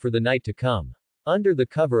waiting for the night to come. Under the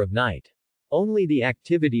cover of night. Only the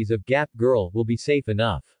activities of Gap Girl will be safe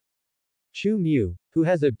enough. Chu Mu, who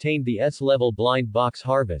has obtained the S-level blind box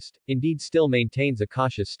harvest, indeed still maintains a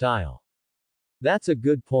cautious style. That's a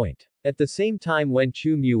good point. At the same time when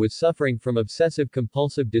Chu Mu was suffering from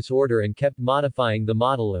obsessive-compulsive disorder and kept modifying the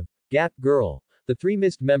model of Gap Girl, the three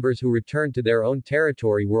Mist members who returned to their own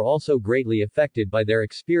territory were also greatly affected by their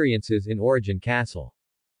experiences in Origin Castle.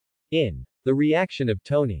 In The Reaction of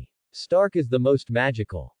Tony Stark is the most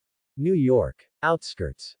magical. New York.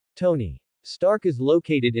 Outskirts. Tony Stark is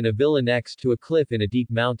located in a villa next to a cliff in a deep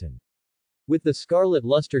mountain. With the scarlet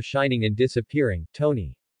luster shining and disappearing,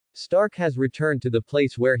 Tony Stark has returned to the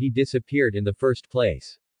place where he disappeared in the first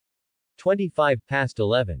place.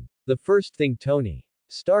 11:25. The first thing Tony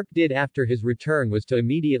Stark did after his return was to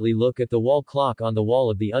immediately look at the wall clock on the wall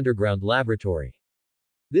of the underground laboratory.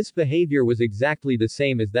 This behavior was exactly the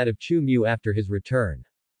same as that of Chu Mu after his return.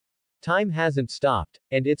 Time hasn't stopped,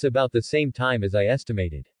 and it's about the same time as I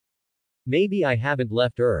estimated. Maybe I haven't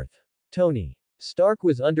left Earth. Tony Stark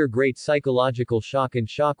was under great psychological shock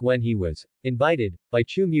when he was invited by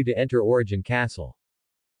Chu Mu to enter Origin Castle.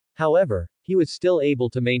 However, he was still able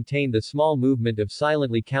to maintain the small movement of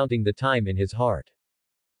silently counting the time in his heart.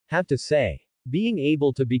 Have to say, being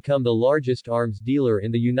able to become the largest arms dealer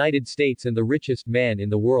in the United States and the richest man in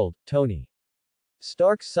the world, Tony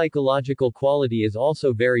Stark's psychological quality is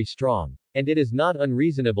also very strong, and it is not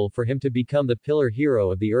unreasonable for him to become the pillar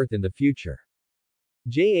hero of the Earth in the future.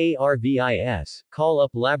 JARVIS, call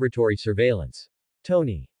up laboratory surveillance.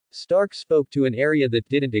 Tony Stark spoke to an area that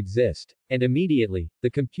didn't exist, and immediately,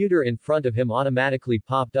 the computer in front of him automatically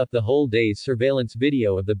popped up the whole day's surveillance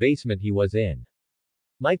video of the basement he was in.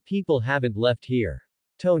 My people haven't left here.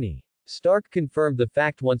 Tony Stark confirmed the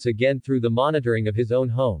fact once again through the monitoring of his own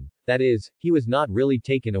home. That is, he was not really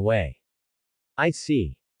taken away. I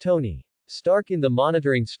see. Tony Stark in the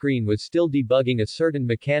monitoring screen was still debugging a certain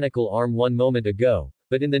mechanical arm one moment ago,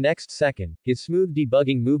 but in the next second, his smooth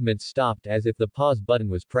debugging movements stopped as if the pause button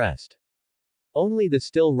was pressed. Only the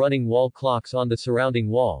still running wall clocks on the surrounding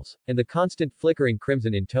walls, and the constant flickering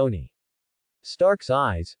crimson in Tony Stark's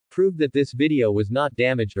eyes, proved that this video was not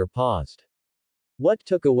damaged or paused. What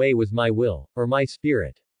took away was my will, or my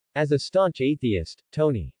spirit. As a staunch atheist,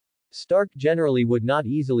 Tony Stark generally would not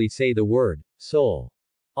easily say the word soul.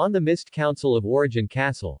 On the Mist Council of Origin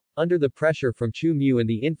Castle, under the pressure from Chu Mu and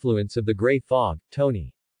the influence of the Grey Fog,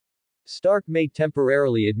 Tony Stark may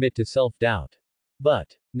temporarily admit to self-doubt.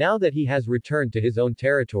 But, now that he has returned to his own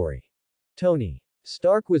territory, Tony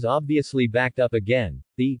Stark was obviously backed up again.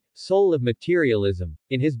 The soul of materialism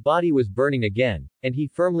in his body was burning again, and he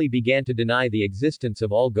firmly began to deny the existence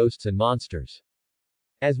of all ghosts and monsters.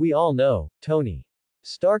 As we all know, Tony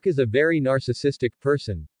Stark is a very narcissistic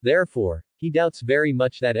person, therefore, he doubts very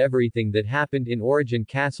much that everything that happened in Origin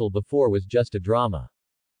Castle before was just a drama.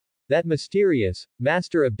 That mysterious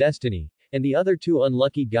Master of Destiny and the other two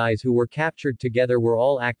unlucky guys who were captured together were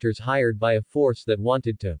all actors hired by a force that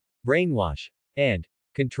wanted to brainwash and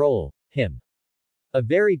control him. A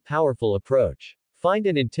very powerful approach. Find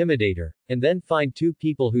an intimidator, and then find two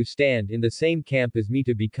people who stand in the same camp as me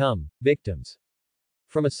to become victims.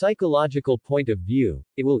 From a psychological point of view,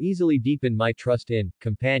 it will easily deepen my trust in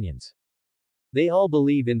companions. They all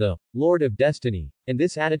believe in the Lord of Destiny, and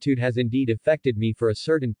this attitude has indeed affected me for a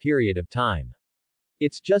certain period of time.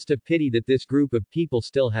 It's just a pity that this group of people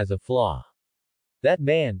still has a flaw. That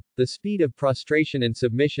man, the speed of prostration and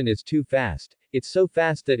submission is too fast. It's so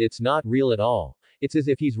fast that it's not real at all. It's as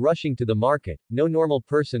if he's rushing to the market. No normal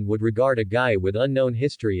person would regard a guy with unknown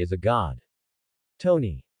history as a god.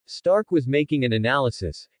 Tony Stark was making an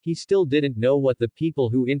analysis. He still didn't know what the people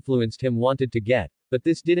who influenced him wanted to get, but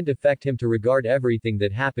this didn't affect him to regard everything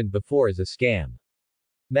that happened before as a scam.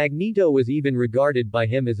 Magneto was even regarded by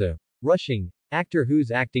him as a rushing actor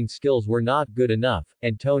whose acting skills were not good enough,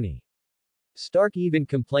 and Tony Stark even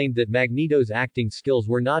complained that Magneto's acting skills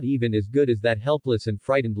were not even as good as that helpless and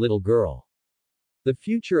frightened little girl. The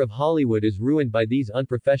future of Hollywood is ruined by these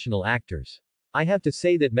unprofessional actors. I have to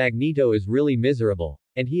say that Magneto is really miserable,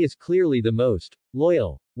 and he is clearly the most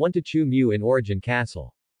loyal one to Chu Mu in Origin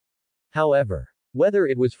Castle. However, whether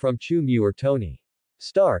it was from Chu Mu or Tony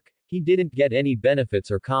Stark, he didn't get any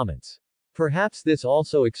benefits or comments. Perhaps this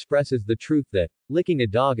also expresses the truth that licking a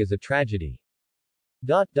dog is a tragedy.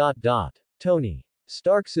 Tony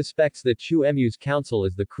Stark suspects that Chu Mu's council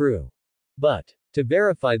is the crew. But, to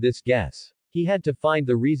verify this guess, he had to find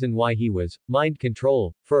the reason why he was mind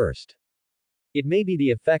control first. It may be the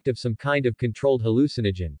effect of some kind of controlled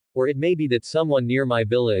hallucinogen, or it may be that someone near my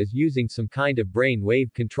villa is using some kind of brain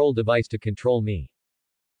wave control device to control me.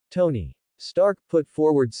 Tony Stark put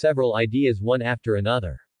forward several ideas one after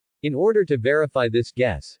another. In order to verify this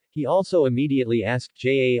guess, he also immediately asked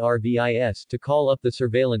JARVIS to call up the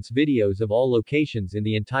surveillance videos of all locations in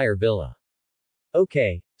the entire villa.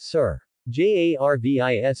 Okay, sir.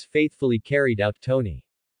 JARVIS faithfully carried out Tony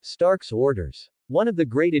Stark's orders. One of the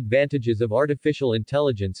great advantages of artificial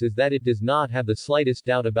intelligence is that it does not have the slightest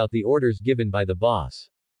doubt about the orders given by the boss.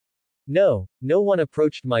 No one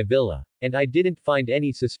approached my villa, and I didn't find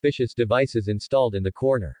any suspicious devices installed in the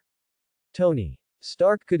corner. Tony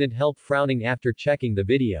Stark couldn't help frowning after checking the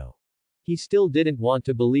video. He still didn't want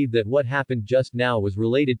to believe that what happened just now was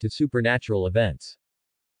related to supernatural events.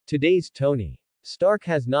 Today's Tony Stark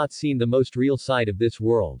has not seen the most real side of this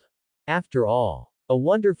world. After all, a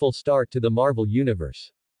wonderful start to the Marvel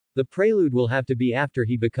Universe. The prelude will have to be after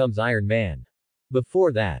he becomes Iron Man.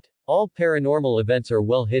 Before that, all paranormal events are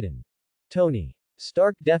well hidden. Tony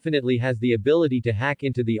Stark definitely has the ability to hack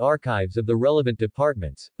into the archives of the relevant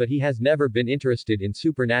departments, but he has never been interested in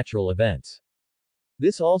supernatural events.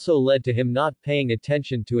 This also led to him not paying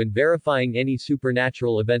attention to and verifying any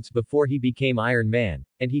supernatural events before he became Iron Man,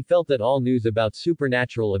 and he felt that all news about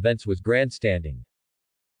supernatural events was grandstanding.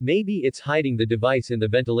 Maybe it's hiding the device in the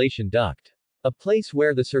ventilation duct. A place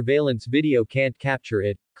where the surveillance video can't capture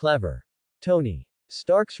it. Clever. Tony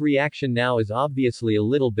Stark's reaction now is obviously a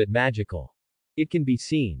little bit magical. It can be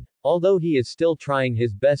seen. Although he is still trying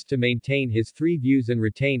his best to maintain his three views and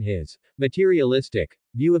retain his materialistic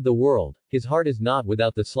view of the world, his heart is not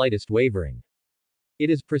without the slightest wavering. It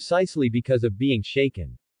is precisely because of being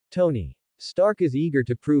shaken. Tony Stark is eager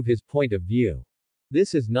to prove his point of view.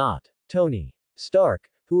 This is not Tony Stark,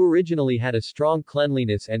 who originally had a strong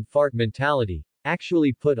cleanliness and fart mentality,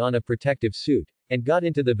 actually put on a protective suit, and got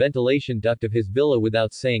into the ventilation duct of his villa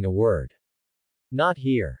without saying a word. Not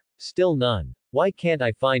here. Still none. Why can't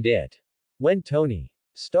I find it? When Tony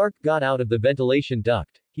Stark got out of the ventilation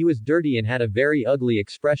duct, he was dirty and had a very ugly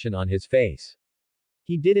expression on his face.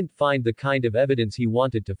 He didn't find the kind of evidence he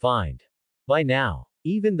wanted to find. By now,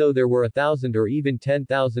 even though there were 1,000 or even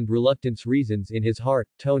 10,000 reluctance reasons in his heart,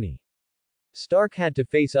 Tony Stark had to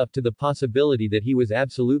face up to the possibility that he was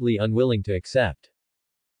absolutely unwilling to accept.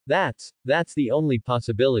 That's the only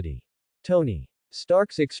possibility. Tony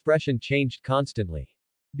Stark's expression changed constantly.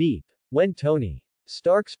 Beep. When Tony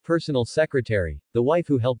Stark's personal secretary, the wife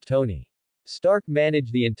who helped Tony Stark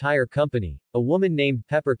manage the entire company, a woman named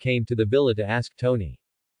Pepper came to the villa to ask Tony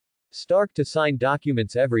Stark to sign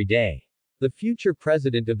documents every day. The future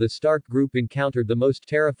president of the Stark Group encountered the most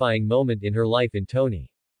terrifying moment in her life in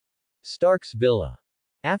Tony Stark's villa.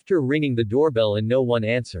 After ringing the doorbell and no one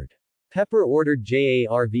answered, Pepper ordered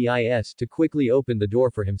Jarvis to quickly open the door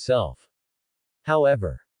for himself.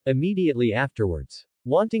 However, immediately afterwards,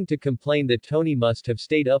 wanting to complain that Tony must have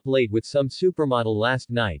stayed up late with some supermodel last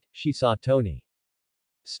night, she saw Tony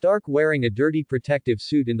Stark wearing a dirty protective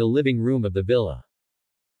suit in the living room of the villa.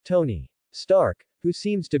 Tony Stark, who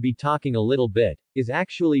seems to be talking a little bit, is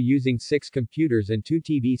actually using 6 computers and 2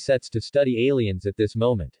 TV sets to study aliens at this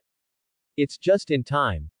moment. It's just in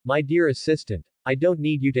time, my dear assistant, I don't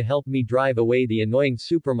need you to help me drive away the annoying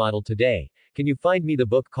supermodel today. Can you find me the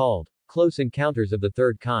book called Close Encounters of the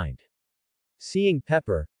Third Kind? Seeing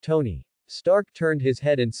Pepper, Tony Stark turned his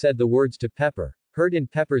head and said the words to Pepper, heard in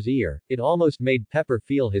Pepper's ear. It almost made Pepper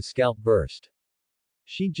feel his scalp burst.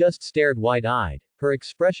 She just stared wide-eyed, her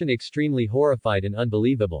expression extremely horrified and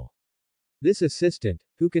unbelievable. This assistant,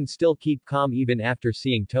 who can still keep calm even after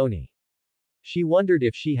seeing Tony. She wondered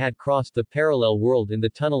if she had crossed the parallel world in the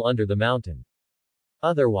tunnel under the mountain.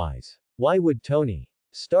 Otherwise, why would Tony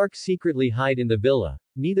Stark secretly hide in the villa,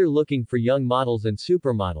 neither looking for young models and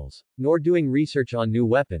supermodels, nor doing research on new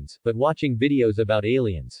weapons, but watching videos about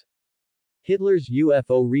aliens? Hitler's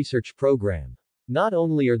UFO research program. Not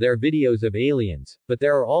only are there videos of aliens, but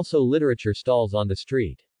there are also literature stalls on the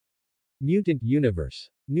street. Mutant Universe.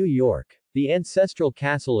 New York. The ancestral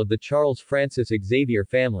castle of the Charles Francis Xavier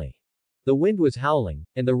family. The wind was howling,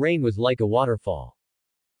 and the rain was like a waterfall.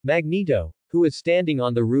 Magneto, who was standing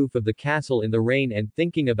on the roof of the castle in the rain and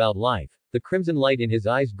thinking about life, the crimson light in his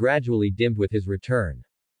eyes gradually dimmed with his return.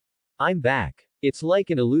 I'm back. It's like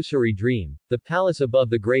an illusory dream, the palace above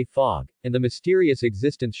the gray fog, and the mysterious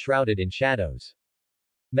existence shrouded in shadows.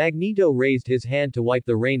 Magneto raised his hand to wipe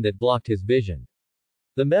the rain that blocked his vision.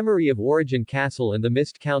 The memory of Origin Castle and the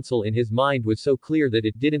Mist Council in his mind was so clear that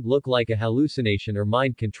it didn't look like a hallucination or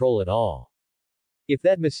mind control at all. If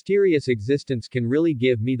that mysterious existence can really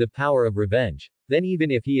give me the power of revenge, then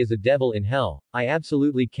even if he is a devil in hell, I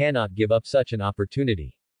absolutely cannot give up such an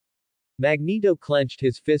opportunity. Magneto clenched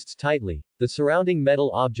his fists tightly, the surrounding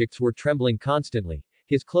metal objects were trembling constantly,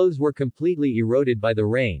 his clothes were completely eroded by the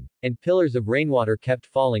rain, and pillars of rainwater kept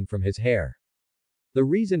falling from his hair. The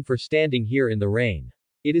reason for standing here in the rain.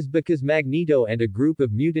 It is because Magneto and a group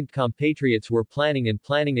of mutant compatriots were planning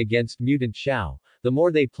against Mutant Shao. The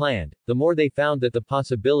more they planned, the more they found that the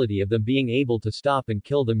possibility of them being able to stop and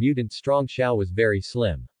kill the mutant strong Shao was very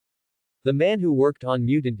slim. The man who worked on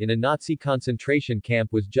Mutant in a Nazi concentration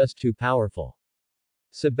camp was just too powerful.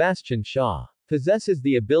 Sebastian Shaw possesses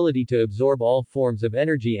the ability to absorb all forms of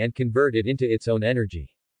energy and convert it into its own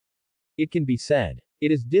energy. It can be said,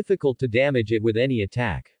 it is difficult to damage it with any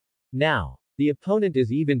attack. Now, the opponent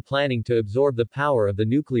is even planning to absorb the power of the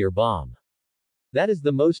nuclear bomb. That is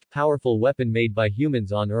the most powerful weapon made by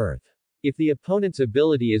humans on Earth. If the opponent's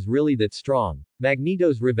ability is really that strong,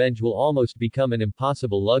 Magneto's revenge will almost become an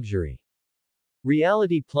impossible luxury.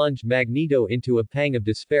 Reality plunged Magneto into a pang of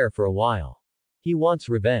despair for a while. He wants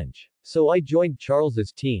revenge. So I joined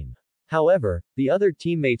Charles's team. However, the other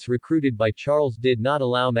teammates recruited by Charles did not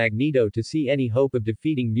allow Magneto to see any hope of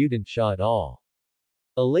defeating Mutant Shaw at all.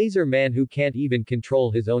 A laser man who can't even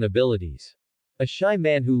control his own abilities. A shy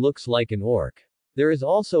man who looks like an orc. There is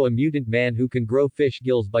also a mutant man who can grow fish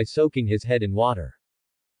gills by soaking his head in water.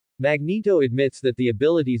 Magneto admits that the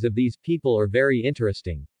abilities of these people are very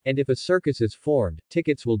interesting, and if a circus is formed,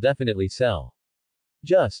 tickets will definitely sell.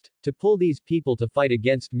 Just to pull these people to fight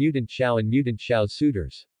against Mutant Shao and Mutant Shao's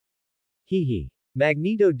suitors.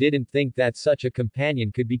 Magneto didn't think that such a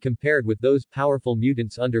companion could be compared with those powerful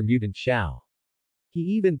mutants under Mutant Shao. He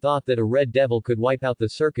even thought that a red devil could wipe out the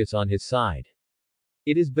circus on his side.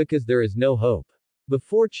 It is because there is no hope.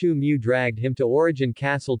 Before Chu Mu dragged him to Origin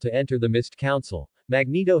Castle to enter the Mist Council,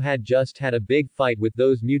 Magneto had just had a big fight with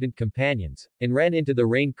those mutant companions, and ran into the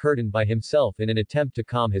rain curtain by himself in an attempt to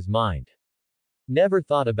calm his mind. Never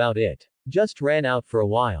thought about it. Just ran out for a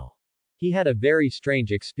while. He had a very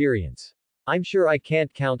strange experience. I'm sure I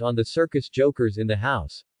can't count on the circus jokers in the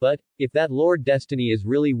house, but, if that Lord Destiny is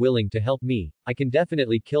really willing to help me, I can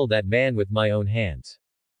definitely kill that man with my own hands.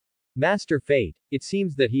 Master Fate, it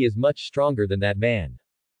seems that he is much stronger than that man.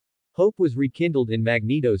 Hope was rekindled in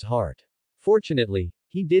Magneto's heart. Fortunately,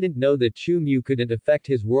 he didn't know that Chu Mu couldn't affect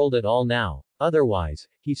his world at all now, otherwise,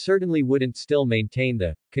 he certainly wouldn't still maintain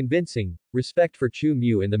the convincing respect for Chu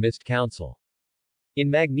Mu in the Mist Council. In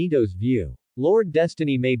Magneto's view, Lord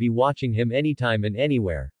Destiny may be watching him anytime and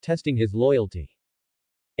anywhere, testing his loyalty.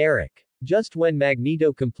 Eric. Just when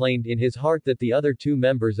Magneto complained in his heart that the other two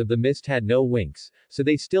members of the Mist had no winks, so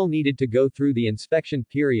they still needed to go through the inspection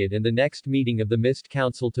period and the next meeting of the Mist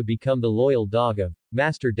Council to become the loyal dog of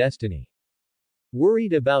Master Destiny.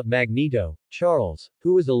 Worried about Magneto, Charles,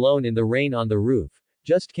 who was alone in the rain on the roof,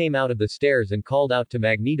 just came out of the stairs and called out to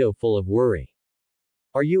Magneto full of worry.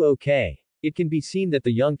 Are you okay? It can be seen that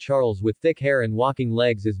the young Charles with thick hair and walking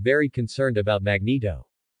legs is very concerned about Magneto.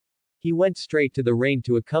 He went straight to the rain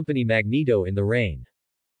to accompany Magneto in the rain.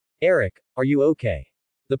 Eric, are you okay?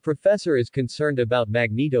 The professor is concerned about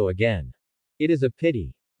Magneto again. It is a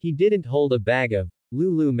pity. He didn't hold a bag of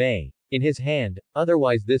Lulu May in his hand,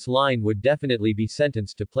 otherwise this line would definitely be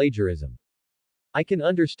sentenced to plagiarism. I can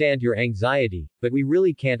understand your anxiety, but we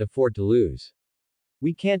really can't afford to lose.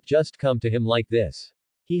 We can't just come to him like this.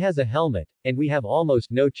 He has a helmet, and we have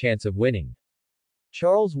almost no chance of winning.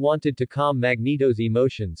 Charles wanted to calm Magneto's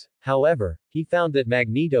emotions, however, he found that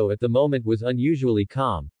Magneto at the moment was unusually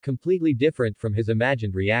calm, completely different from his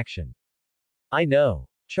imagined reaction. I know.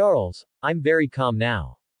 Charles, I'm very calm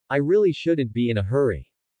now. I really shouldn't be in a hurry.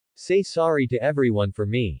 Say sorry to everyone for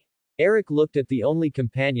me. Eric looked at the only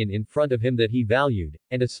companion in front of him that he valued,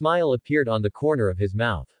 and a smile appeared on the corner of his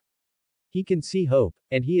mouth. He can see hope,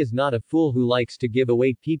 and he is not a fool who likes to give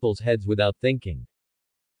away people's heads without thinking.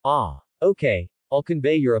 Ah. Okay. I'll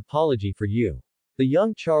convey your apology for you. The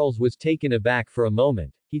young Charles was taken aback for a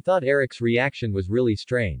moment, he thought Eric's reaction was really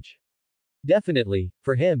strange. Definitely,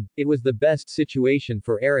 for him, it was the best situation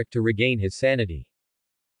for Eric to regain his sanity.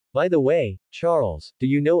 By the way, Charles, do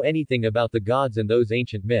you know anything about the gods and those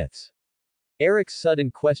ancient myths? Eric's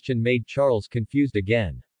sudden question made Charles confused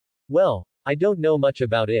again. Well, I don't know much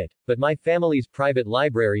about it, but my family's private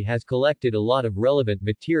library has collected a lot of relevant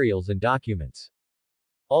materials and documents.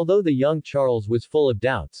 Although the young Charles was full of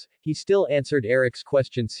doubts, he still answered Eric's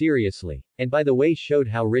question seriously, and by the way showed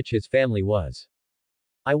how rich his family was.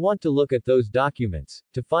 I want to look at those documents,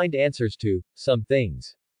 to find answers to some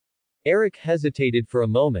things. Eric hesitated for a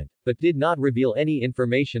moment, but did not reveal any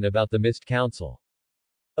information about the Mist Council.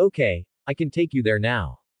 Okay, I can take you there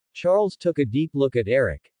now. Charles took a deep look at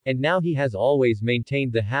Eric, and now he has always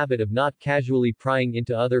maintained the habit of not casually prying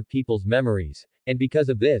into other people's memories, and because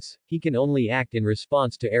of this, he can only act in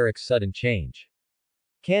response to Eric's sudden change.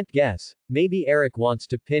 Can't guess, maybe Eric wants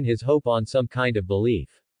to pin his hope on some kind of belief.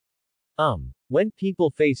 When people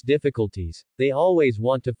face difficulties, they always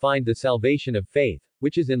want to find the salvation of faith,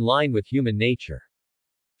 which is in line with human nature.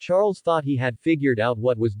 Charles thought he had figured out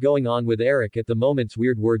what was going on with Eric at the moment's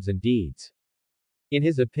weird words and deeds. In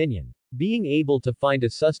his opinion, being able to find a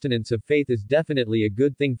sustenance of faith is definitely a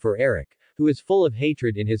good thing for Eric, who is full of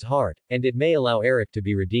hatred in his heart, and it may allow Eric to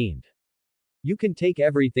be redeemed. You can take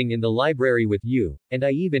everything in the library with you, and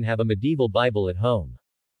I even have a medieval Bible at home.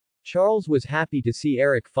 Charles was happy to see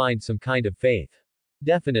Eric find some kind of faith.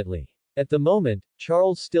 Definitely. At the moment,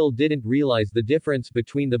 Charles still didn't realize the difference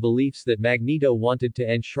between the beliefs that Magneto wanted to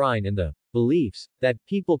enshrine and the beliefs that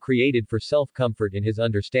people created for self-comfort in his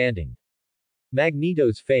understanding.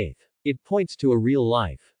 Magneto's faith. It points to a real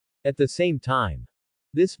life. At the same time,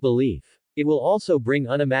 this belief, it will also bring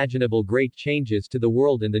unimaginable great changes to the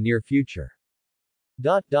world in the near future.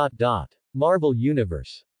 Marvel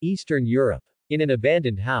Universe. Eastern Europe. In an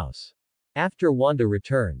abandoned house. After Wanda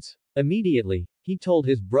returns. Immediately, he told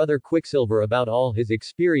his brother Quicksilver about all his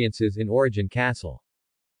experiences in Origin Castle.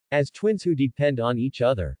 As twins who depend on each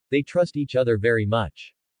other, they trust each other very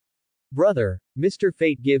much. Brother, Mr.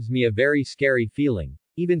 Fate gives me a very scary feeling,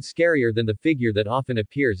 even scarier than the figure that often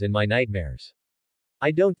appears in my nightmares.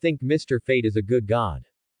 I don't think Mr. Fate is a good god.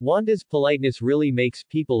 Wanda's politeness really makes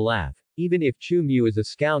people laugh, even if Chu Mu is a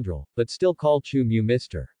scoundrel, but still call Chu Mu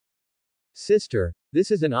Mr. Sister, this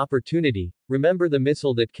is an opportunity, remember the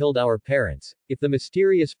missile that killed our parents, if the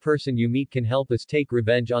mysterious person you meet can help us take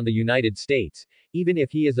revenge on the United States, even if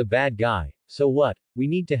he is a bad guy, so what, we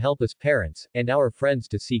need to help us parents, and our friends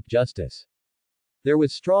to seek justice. There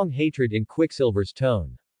was strong hatred in Quicksilver's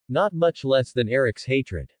tone. Not much less than Eric's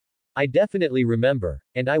hatred. I definitely remember,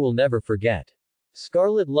 and I will never forget.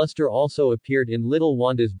 Scarlet luster also appeared in little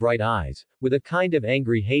Wanda's bright eyes. With a kind of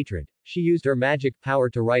angry hatred, she used her magic power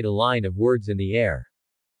to write a line of words in the air.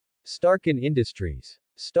 Stark Industries.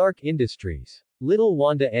 Stark Industries. Little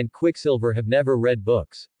Wanda and Quicksilver have never read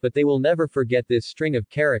books, but they will never forget this string of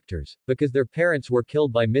characters, because their parents were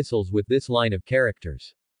killed by missiles with this line of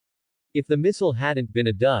characters. If the missile hadn't been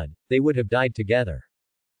a dud, they would have died together.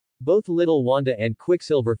 Both little Wanda and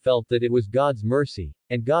Quicksilver felt that it was God's mercy,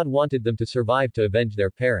 and God wanted them to survive to avenge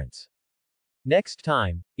their parents. Next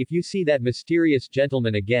time, if you see that mysterious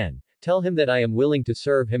gentleman again, tell him that I am willing to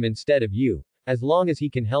serve him instead of you, as long as he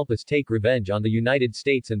can help us take revenge on the United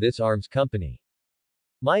States and this arms company.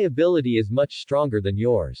 My ability is much stronger than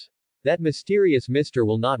yours. That mysterious mister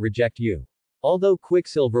will not reject you. Although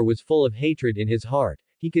Quicksilver was full of hatred in his heart,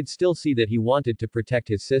 he could still see that he wanted to protect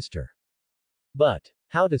his sister. But,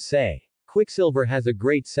 how to say? Quicksilver has a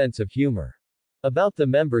great sense of humor. About the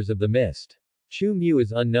members of the Mist. Chu Mu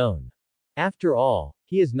is unknown. After all,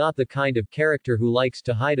 he is not the kind of character who likes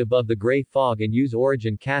to hide above the gray fog and use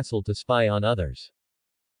Origin Castle to spy on others.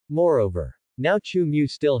 Moreover, now Chu Mu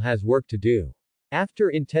still has work to do. After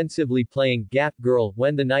intensively playing Gap Girl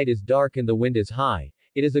when the night is dark and the wind is high,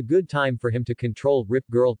 it is a good time for him to control Rip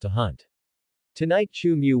Girl to hunt. Tonight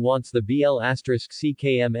Chu Mu wants the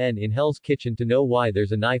BL*CKMN in Hell's Kitchen to know why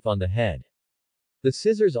there's a knife on the head. The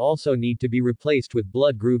scissors also need to be replaced with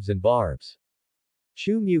blood grooves and barbs.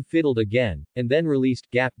 Chu Mu fiddled again, and then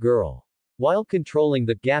released Gap Girl. While controlling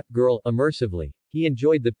the Gap Girl immersively, he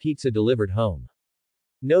enjoyed the pizza delivered home.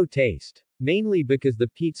 No taste. Mainly because the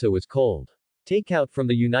pizza was cold. Takeout from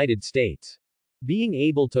the United States. Being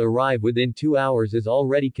able to arrive within 2 hours is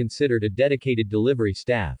already considered a dedicated delivery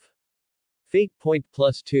staff. Fate point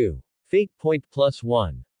 +2. Fate point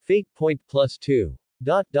 +1. Fate point +2. ...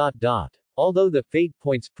 Although the fate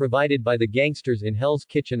points provided by the gangsters in Hell's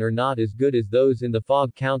Kitchen are not as good as those in the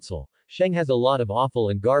Fog Council, Sheng has a lot of offal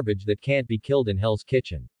and garbage that can't be killed in Hell's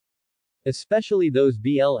Kitchen. Especially those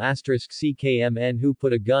BL*CKMN who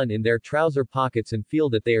put a gun in their trouser pockets and feel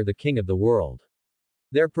that they are the king of the world.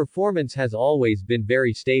 Their performance has always been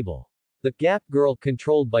very stable. The Gap Girl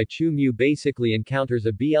controlled by Chu Mu basically encounters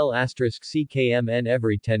a BL*CKMN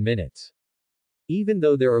every 10 minutes. Even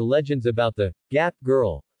though there are legends about the Gap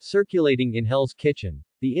Girl circulating in Hell's Kitchen,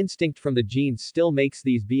 the instinct from the genes still makes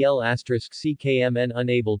these BL*CKMN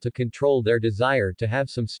unable to control their desire to have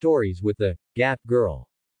some stories with the Gap Girl.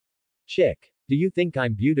 Chick, do you think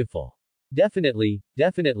I'm beautiful? Definitely,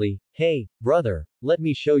 definitely. Hey, brother, let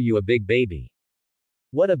me show you a big baby.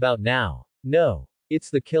 What about now? No. It's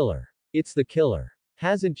the killer. It's the killer.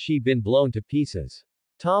 Hasn't she been blown to pieces?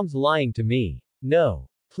 Tom's lying to me. No.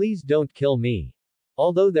 Please don't kill me.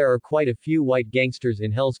 Although there are quite a few white gangsters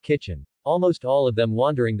in Hell's Kitchen, almost all of them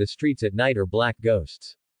wandering the streets at night are black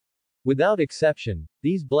ghosts. Without exception,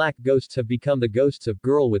 these black ghosts have become the ghosts of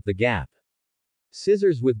Girl with the Gap.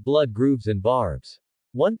 Scissors with blood grooves and barbs.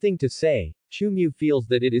 One thing to say, Chu Mu feels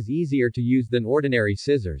that it is easier to use than ordinary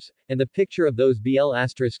scissors, and the picture of those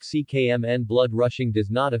BL*CKMN blood rushing does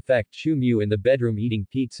not affect Chu Mu in the bedroom eating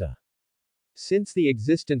pizza. Since the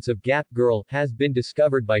existence of Gap Girl has been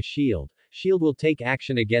discovered by S.H.I.E.L.D., S.H.I.E.L.D. will take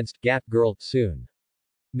action against Gap Girl soon.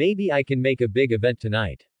 Maybe I can make a big event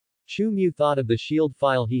tonight. Chu Mu thought of the S.H.I.E.L.D.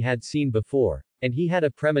 file he had seen before, and he had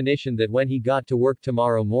a premonition that when he got to work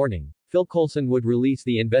tomorrow morning, Phil Coulson would release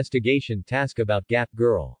the investigation task about Gap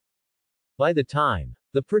Girl. By the time,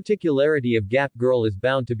 the particularity of Gap Girl is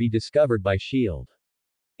bound to be discovered by S.H.I.E.L.D.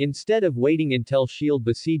 Instead of waiting until S.H.I.E.L.D.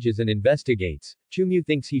 besieges and investigates, Chu Mu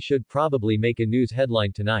thinks he should probably make a news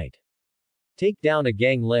headline tonight. Take down a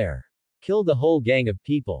gang lair. Kill the whole gang of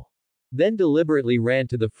people. Then deliberately ran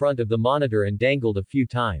to the front of the monitor and dangled a few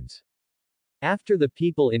times. After the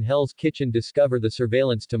people in Hell's Kitchen discover the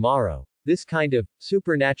surveillance tomorrow, this kind of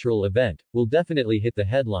supernatural event will definitely hit the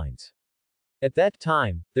headlines. At that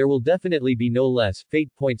time, there will definitely be no less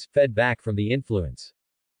fate points fed back from the influence.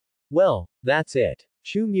 Well, that's it.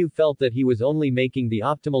 Chu Mu felt that he was only making the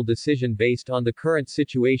optimal decision based on the current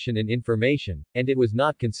situation and information, and it was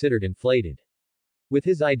not considered inflated. With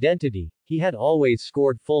his identity, he had always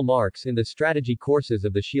scored full marks in the strategy courses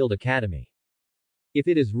of the S.H.I.E.L.D. Academy. If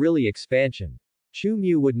it is really expansion, Chu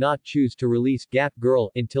Mu would not choose to release Gap Girl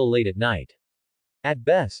until late at night. At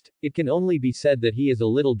best, it can only be said that he is a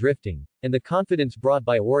little drifting, and the confidence brought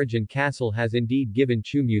by Origin Castle has indeed given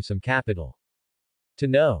Chu Mu some capital. To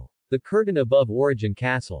know the curtain above Origin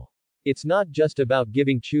Castle. It's not just about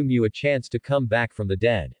giving Chu Mu a chance to come back from the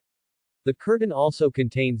dead. The curtain also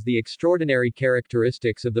contains the extraordinary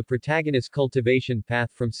characteristics of the protagonist's cultivation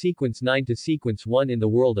path from Sequence 9 to Sequence 1 in the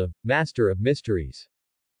world of Master of Mysteries.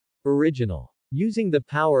 Original. Using the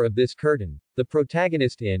power of this curtain, the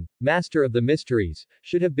protagonist in Master of the Mysteries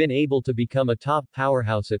should have been able to become a top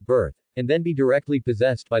powerhouse at birth, and then be directly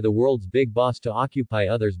possessed by the world's big boss to occupy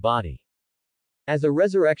others' body. As a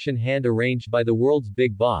resurrection hand arranged by the world's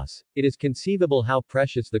big boss, it is conceivable how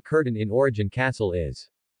precious the curtain in Origin Castle is.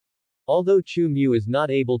 Although Chu Mu is not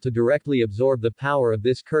able to directly absorb the power of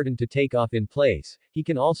this curtain to take off in place, he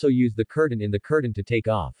can also use the curtain in the curtain to take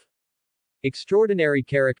off. Extraordinary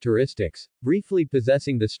characteristics, briefly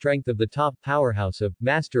possessing the strength of the top powerhouse of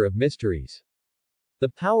Master of Mysteries. The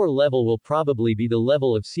power level will probably be the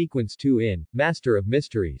level of Sequence 2 in Master of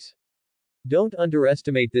Mysteries. Don't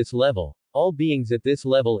underestimate this level. All beings at this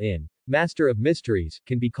level in Master of Mysteries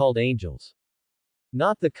can be called angels.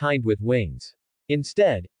 Not the kind with wings.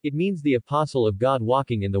 Instead, it means the apostle of God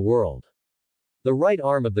walking in the world. The right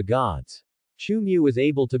arm of the gods. Chu Mu was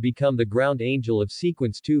able to become the ground angel of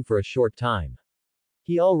Sequence 2 for a short time.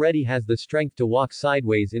 He already has the strength to walk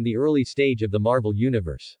sideways in the early stage of the Marvel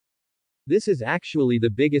Universe. This is actually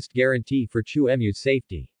the biggest guarantee for Chu Mu's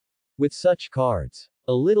safety. With such cards,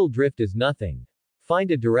 a little drift is nothing.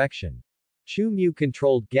 Find a direction. Chu Mu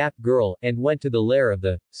controlled Gap Girl and went to the lair of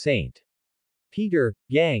the Saint Peter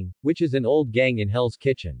gang, which is an old gang in Hell's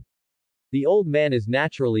Kitchen. The old man is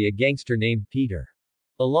naturally a gangster named Peter.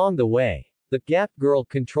 Along the way, the Gap Girl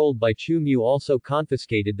controlled by Chu Mu also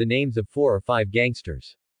confiscated the names of 4 or 5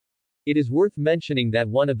 gangsters. It is worth mentioning that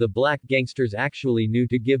one of the black gangsters actually knew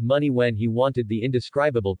to give money when he wanted the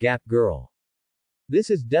indescribable Gap Girl. This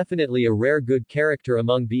is definitely a rare good character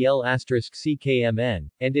among BL*CKMN,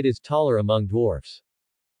 and it is taller among dwarfs.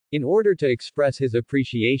 In order to express his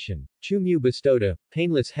appreciation, Chu Mu bestowed a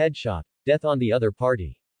painless headshot death on the other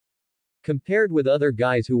party. Compared with other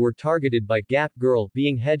guys who were targeted by Gap Girl,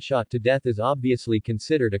 being headshot to death is obviously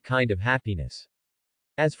considered a kind of happiness.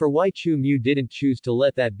 As for why Chu Mu didn't choose to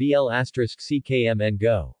let that BL*CKMN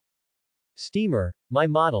go. Steamer, my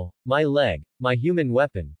model, my leg, my human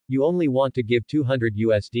weapon, you only want to give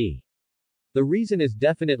 $200. The reason is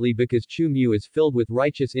definitely because Chu Mu is filled with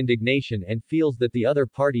righteous indignation and feels that the other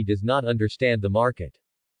party does not understand the market.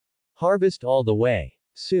 Harvest all the way.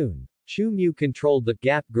 Soon, Chu Mu controlled the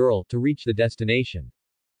Gap Girl to reach the destination.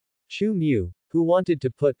 Chu Mu, who wanted to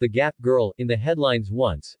put the Gap Girl in the headlines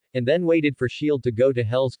once, and then waited for S.H.I.E.L.D. to go to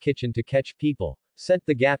Hell's Kitchen to catch people, sent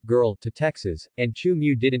the Gap Girl to Texas, and Chu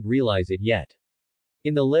Mu didn't realize it yet.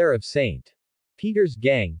 In the lair of St. Peter's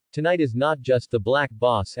gang, tonight is not just the Black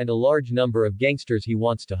Boss and a large number of gangsters he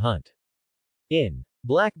wants to hunt. In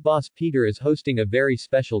Black Boss, Peter is hosting a very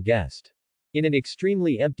special guest. In an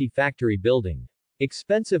extremely empty factory building.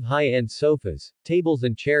 Expensive high-end sofas, tables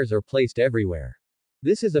and chairs are placed everywhere.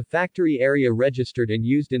 This is a factory area registered and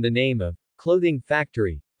used in the name of clothing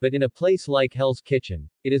factory, but in a place like Hell's Kitchen,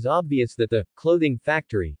 it is obvious that the clothing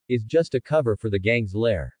factory is just a cover for the gang's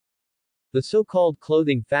lair. The so-called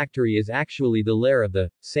clothing factory is actually the lair of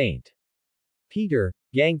the St. Peter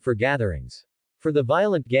gang for gatherings. For the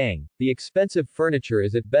violent gang, the expensive furniture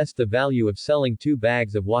is at best the value of selling 2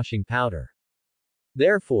 bags of washing powder.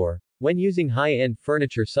 Therefore, when using high-end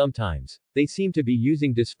furniture sometimes, they seem to be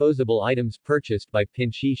using disposable items purchased by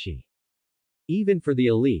Pinshishi. Even for the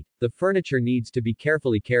elite, the furniture needs to be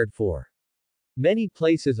carefully cared for. Many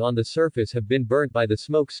places on the surface have been burnt by the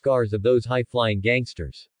smoke scars of those high-flying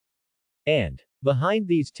gangsters. And behind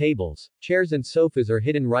these tables, chairs and sofas are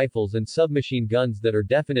hidden rifles and submachine guns that are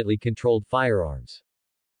definitely controlled firearms.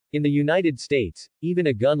 In the United States, even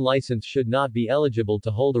a gun license should not be eligible to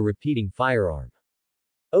hold a repeating firearm.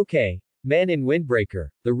 Okay, man in Windbreaker,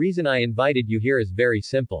 the reason I invited you here is very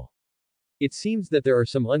simple. It seems that there are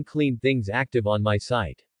some unclean things active on my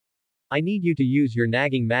site. I need you to use your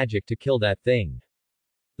nagging magic to kill that thing.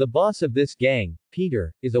 The boss of this gang,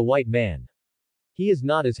 Peter, is a white man. He is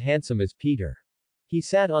not as handsome as Peter. He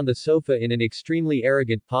sat on the sofa in an extremely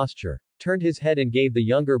arrogant posture, turned his head and gave the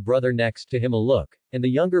younger brother next to him a look, and the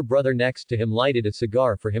younger brother next to him lighted a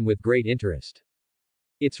cigar for him with great interest.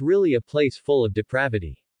 It's really a place full of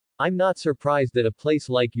depravity. I'm not surprised that a place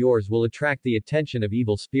like yours will attract the attention of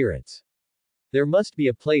evil spirits. There must be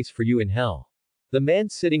a place for you in hell. The man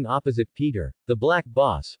sitting opposite Peter, the Black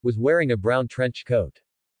Boss, was wearing a brown trench coat.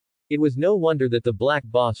 It was no wonder that the Black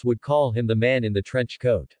Boss would call him the man in the trench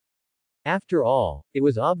coat. After all, it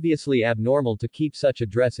was obviously abnormal to keep such a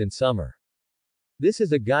dress in summer. This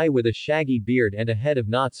is a guy with a shaggy beard and a head of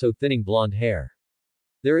not so thinning blonde hair.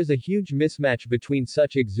 There is a huge mismatch between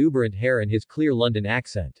such exuberant hair and his clear London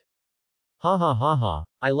accent. Ha ha ha ha,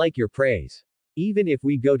 I like your praise. Even if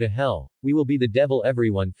we go to hell, we will be the devil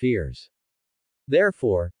everyone fears.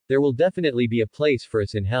 Therefore, there will definitely be a place for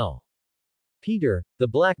us in hell. Peter, the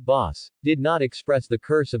black boss, did not express the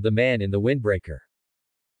curse of the man in the windbreaker.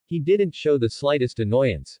 He didn't show the slightest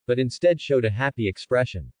annoyance, but instead showed a happy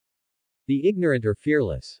expression. The ignorant are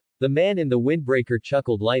fearless. The man in the windbreaker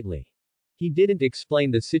chuckled lightly. He didn't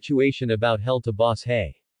explain the situation about hell to Boss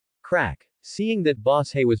Hay. Crack. Seeing that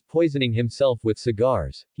Boss Hay was poisoning himself with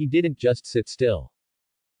cigars, he didn't just sit still.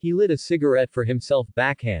 He lit a cigarette for himself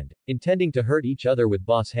backhand, intending to hurt each other with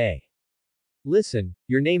Boss Hay. Listen,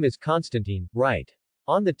 your name is Constantine, right?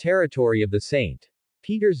 On the territory of the Saint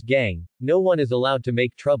Peter's gang, no one is allowed to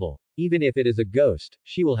make trouble, even if it is a ghost,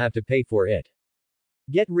 she will have to pay for it.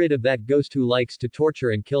 Get rid of that ghost who likes to torture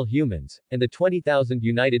and kill humans, and the 20,000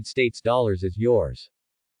 United States dollars is yours.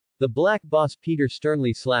 The black boss Peter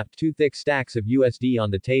sternly slapped 2 thick stacks of USD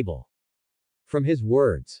on the table. From his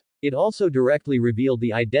words, it also directly revealed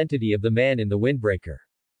the identity of the man in the windbreaker.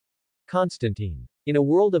 Constantine. In a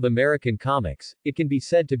world of American comics, it can be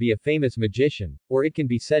said to be a famous magician, or it can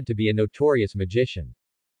be said to be a notorious magician.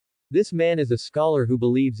 This man is a scholar who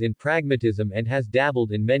believes in pragmatism and has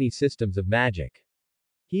dabbled in many systems of magic.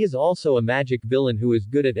 He is also a magic villain who is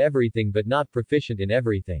good at everything but not proficient in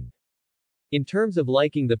everything. In terms of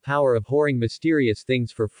liking the power of whoring mysterious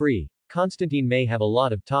things for free, Constantine may have a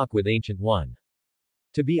lot of talk with Ancient One.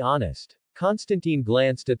 To be honest, Constantine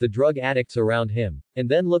glanced at the drug addicts around him, and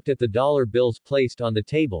then looked at the dollar bills placed on the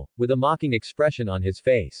table, with a mocking expression on his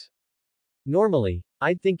face. Normally,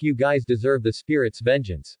 I'd think you guys deserve the spirit's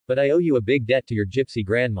vengeance, but I owe you a big debt to your gypsy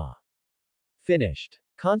grandma. Finished.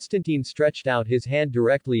 Constantine stretched out his hand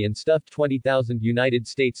directly and stuffed 20,000 United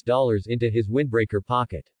States dollars into his windbreaker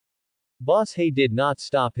pocket. Boss Hay did not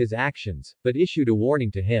stop his actions, but issued a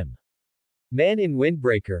warning to him. Man in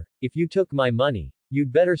windbreaker, if you took my money,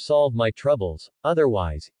 you'd better solve my troubles,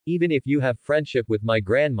 otherwise, even if you have friendship with my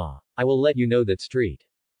grandma, I will let you know that Street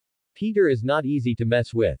Peter is not easy to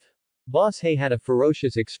mess with. Boss Hay had a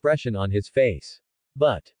ferocious expression on his face.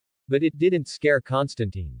 But it didn't scare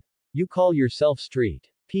Constantine. You call yourself Street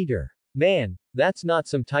Peter. Man, that's not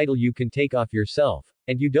some title you can take off yourself,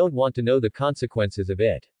 and you don't want to know the consequences of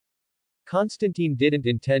it. Constantine didn't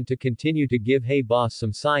intend to continue to give Hey Boss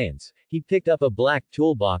some science. He picked up a black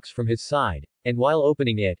toolbox from his side, and while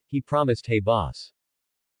opening it, he promised Hey Boss.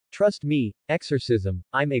 Trust me, exorcism,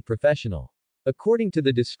 I'm a professional. According to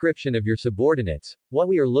the description of your subordinates, what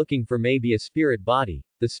we are looking for may be a spirit body,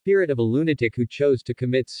 the spirit of a lunatic who chose to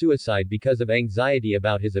commit suicide because of anxiety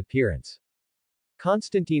about his appearance.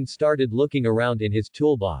 Constantine started looking around in his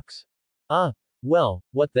toolbox. Well,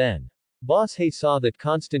 what then? Boss Hay saw that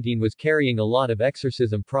Constantine was carrying a lot of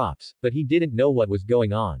exorcism props, but he didn't know what was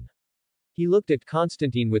going on. He looked at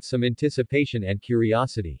Constantine with some anticipation and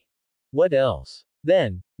curiosity. What else?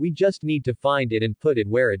 Then, we just need to find it and put it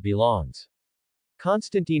where it belongs.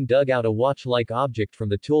 Constantine dug out a watch-like object from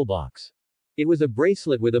the toolbox. It was a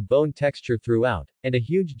bracelet with a bone texture throughout, and a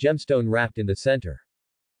huge gemstone wrapped in the center.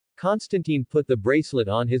 Constantine put the bracelet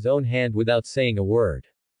on his own hand without saying a word.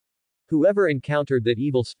 Whoever encountered that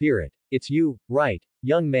evil spirit, it's you, right,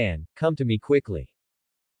 young man, come to me quickly.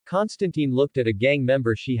 Constantine looked at a gang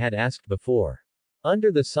member she had asked before.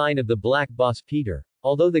 Under the sign of the black boss Peter,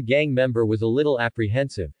 although the gang member was a little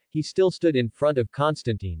apprehensive, he still stood in front of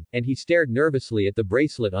Constantine, and he stared nervously at the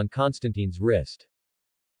bracelet on Constantine's wrist.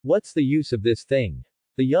 What's the use of this thing?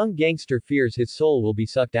 The young gangster fears his soul will be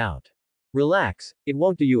sucked out. Relax, it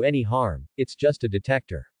won't do you any harm, it's just a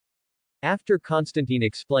detector. After Constantine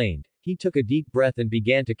explained, he took a deep breath and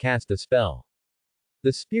began to cast the spell.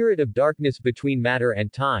 The spirit of darkness between matter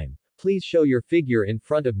and time, please show your figure in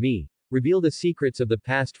front of me, reveal the secrets of the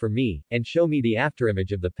past for me, and show me the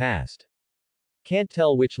afterimage of the past. Can't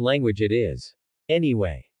tell which language it is.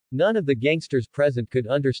 Anyway, none of the gangsters present could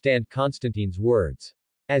understand Constantine's words.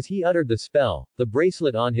 As he uttered the spell, the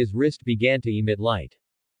bracelet on his wrist began to emit light.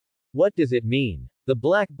 What does it mean? The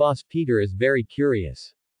black boss Peter is very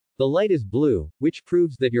curious. The light is blue, which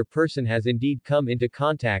proves that your person has indeed come into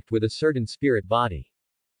contact with a certain spirit body.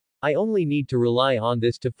 I only need to rely on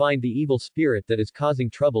this to find the evil spirit that is causing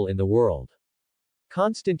trouble in the world.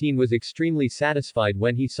 Constantine was extremely satisfied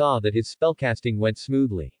when he saw that his spellcasting went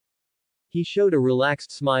smoothly. He showed a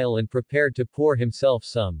relaxed smile and prepared to pour himself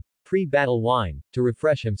some pre-battle wine to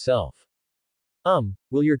refresh himself.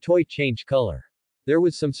 Will your toy change color? There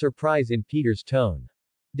was some surprise in Peter's tone.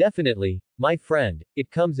 Definitely, my friend,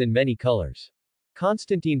 it comes in many colors.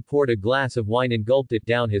 Constantine poured a glass of wine and gulped it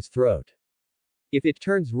down his throat. If it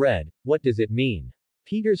turns red, what does it mean?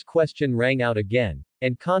 Peter's question rang out again,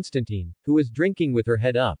 and Constantine, who was drinking with her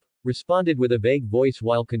head up, responded with a vague voice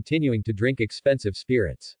while continuing to drink expensive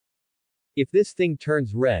spirits. If this thing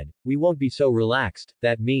turns red, we won't be so relaxed,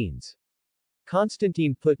 that means.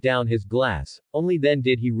 Constantine put down his glass, only then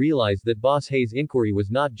did he realize that Boss Hay's inquiry was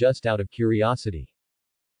not just out of curiosity.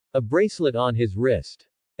 A bracelet on his wrist.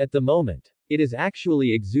 At the moment, it is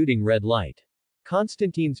actually exuding red light.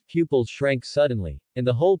 Constantine's pupils shrank suddenly, and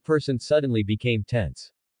the whole person suddenly became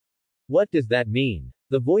tense. What does that mean?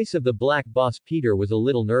 The voice of the black boss Peter was a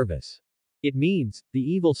little nervous. It means, the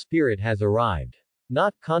evil spirit has arrived.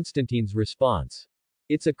 Not Constantine's response.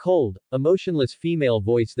 It's a cold, emotionless female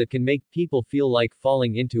voice that can make people feel like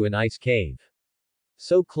falling into an ice cave.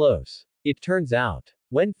 So close. It turns out,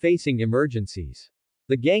 when facing emergencies,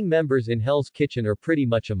 the gang members in Hell's Kitchen are pretty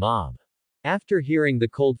much a mob. After hearing the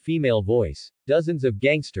cold female voice, dozens of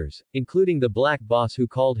gangsters, including the black boss who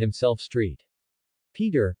called himself Street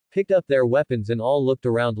Peter, picked up their weapons and all looked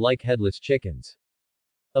around like headless chickens.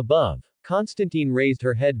 Above, Constantine raised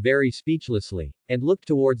her head very speechlessly, and looked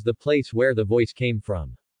towards the place where the voice came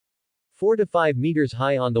from. 4 to 5 meters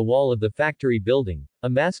high on the wall of the factory building, a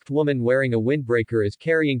masked woman wearing a windbreaker is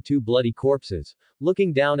carrying 2 bloody corpses,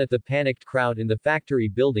 looking down at the panicked crowd in the factory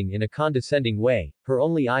building in a condescending way. Her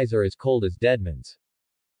only eyes are as cold as Deadman's.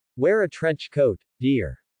 Wear a trench coat,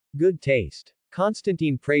 dear. Good taste.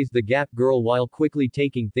 Constantine praised the Gap girl while quickly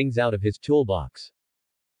taking things out of his toolbox.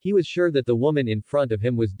 He was sure that the woman in front of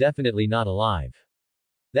him was definitely not alive.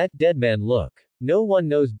 That Deadman look. No one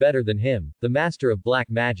knows better than him, the master of black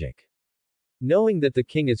magic. Knowing that the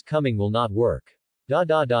king is coming will not work.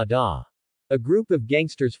 A group of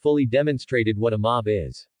gangsters fully demonstrated what a mob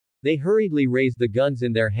is. They hurriedly raised the guns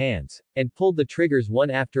in their hands, and pulled the triggers one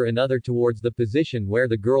after another towards the position where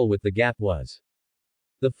the girl with the gap was.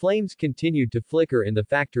 The flames continued to flicker in the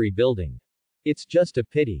factory building. It's just a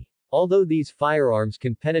pity. Although these firearms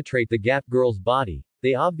can penetrate the Gap girl's body,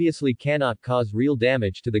 they obviously cannot cause real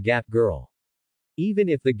damage to the Gap girl. Even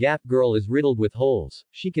if the Gap girl is riddled with holes,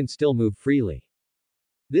 she can still move freely.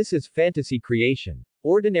 This is fantasy creation.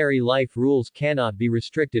 Ordinary life rules cannot be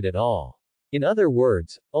restricted at all. In other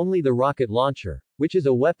words, only the rocket launcher, which is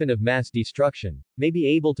a weapon of mass destruction, may be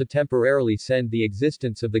able to temporarily send the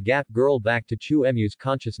existence of the Gap girl back to Chu Emu's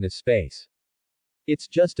consciousness space. It's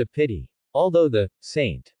just a pity. Although the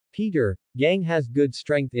St. Peter gang has good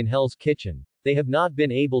strength in Hell's Kitchen, they have not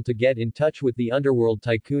been able to get in touch with the underworld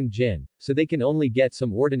tycoon Jin, so they can only get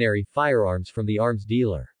some ordinary firearms from the arms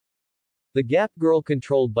dealer. The Gap girl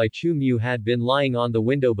controlled by Chu Mu had been lying on the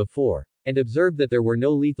window before, and observed that there were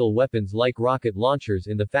no lethal weapons like rocket launchers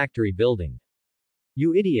in the factory building.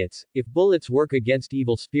 You idiots, if bullets work against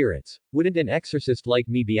evil spirits, wouldn't an exorcist like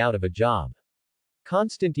me be out of a job?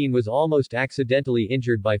 Constantine was almost accidentally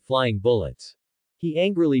injured by flying bullets. He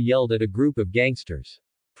angrily yelled at a group of gangsters.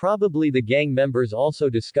 Probably the gang members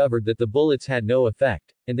also discovered that the bullets had no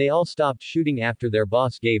effect, and they all stopped shooting after their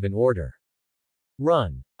boss gave an order.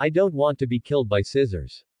 Run. I don't want to be killed by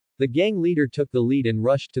scissors. The gang leader took the lead and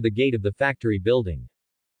rushed to the gate of the factory building.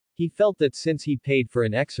 He felt that since he paid for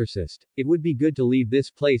an exorcist, it would be good to leave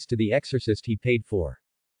this place to the exorcist he paid for.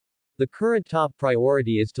 The current top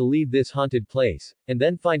priority is to leave this haunted place, and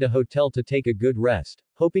then find a hotel to take a good rest,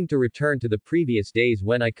 hoping to return to the previous days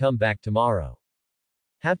when I come back tomorrow.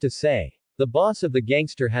 Have to say, the boss of the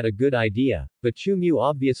gangster had a good idea, but Chu Mu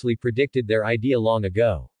obviously predicted their idea long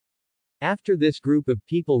ago. After this group of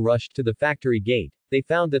people rushed to the factory gate, they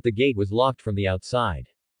found that the gate was locked from the outside.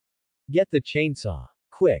 Get the chainsaw.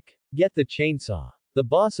 Quick. Get the chainsaw. The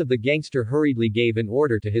boss of the gangster hurriedly gave an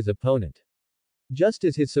order to his opponent. Just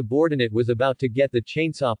as his subordinate was about to get the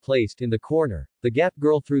chainsaw placed in the corner, the Gap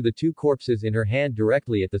girl threw the 2 corpses in her hand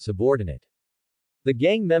directly at the subordinate. The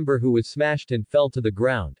gang member who was smashed and fell to the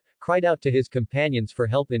ground, cried out to his companions for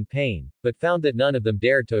help in pain, but found that none of them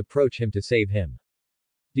dared to approach him to save him.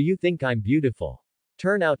 Do you think I'm beautiful?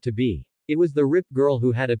 Turn out to be. It was the Rip girl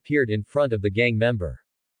who had appeared in front of the gang member.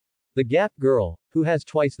 The Gap girl, who has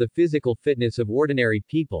twice the physical fitness of ordinary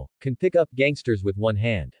people, can pick up gangsters with one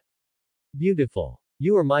hand. Beautiful.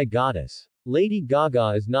 You are my goddess. Lady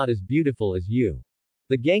Gaga is not as beautiful as you.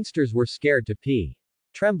 The gangsters were scared to pee.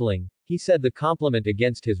 Trembling, he said the compliment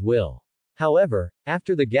against his will. However,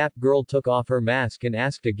 after the Gap girl took off her mask and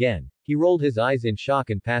asked again, he rolled his eyes in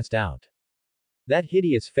shock and passed out. That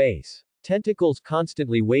hideous face. Tentacles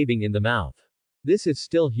constantly waving in the mouth. This is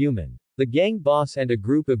still human. The gang boss and a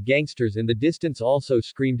group of gangsters in the distance also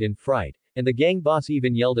screamed in fright, and the gang boss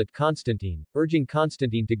even yelled at Constantine, urging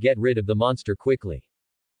Constantine to get rid of the monster quickly.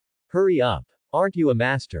 Hurry up. Aren't you a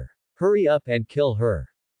master? Hurry up and kill her.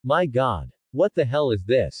 My god. What the hell is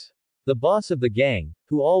this? The boss of the gang,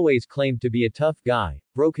 who always claimed to be a tough guy,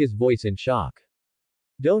 broke his voice in shock.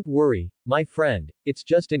 Don't worry, my friend, it's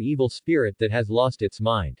just an evil spirit that has lost its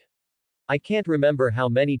mind. I can't remember how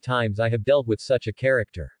many times I have dealt with such a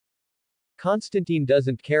character. Constantine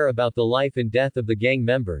doesn't care about the life and death of the gang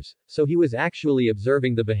members, so he was actually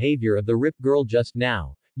observing the behavior of the Rip girl just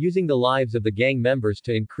now, using the lives of the gang members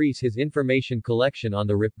to increase his information collection on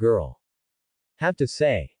the Rip girl. Have to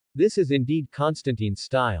say, this is indeed Constantine's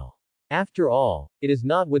style. After all, it is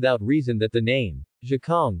not without reason that the name,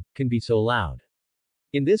 Zhikong, can be so loud.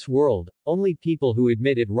 In this world, only people who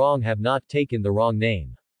admit it wrong have not taken the wrong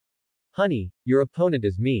name. Honey, your opponent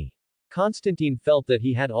is me. Constantine felt that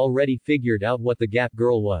he had already figured out what the Gap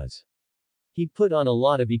girl was. He put on a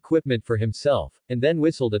lot of equipment for himself, and then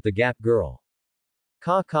whistled at the Gap girl.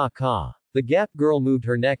 Ka ka ka. The Gap girl moved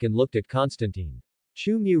her neck and looked at Constantine.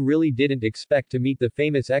 Chu Mu really didn't expect to meet the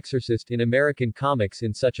famous exorcist in American comics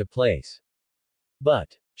in such a place.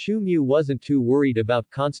 But Chu Mu wasn't too worried about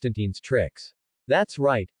Constantine's tricks. That's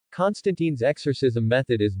right, Constantine's exorcism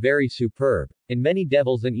method is very superb, and many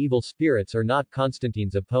devils and evil spirits are not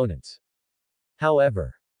Constantine's opponents.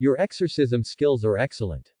 However, your exorcism skills are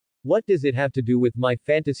excellent. What does it have to do with my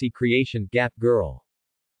fantasy creation, Gap girl?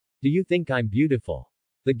 Do you think I'm beautiful?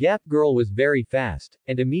 The Gap girl was very fast,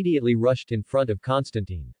 and immediately rushed in front of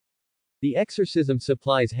Constantine. The exorcism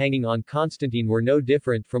supplies hanging on Constantine were no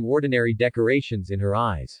different from ordinary decorations in her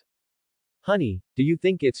eyes. Honey, do you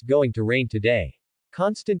think it's going to rain today?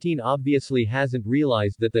 Constantine obviously hasn't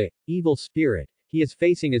realized that the evil spirit he is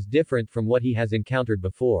facing is different from what he has encountered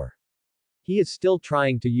before. He is still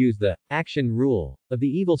trying to use the action rule of the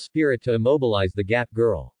evil spirit to immobilize the Gap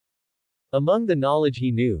girl. Among the knowledge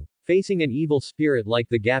he knew, facing an evil spirit like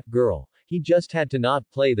the Gap girl, he just had to not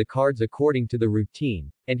play the cards according to the routine,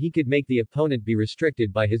 and he could make the opponent be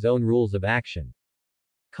restricted by his own rules of action.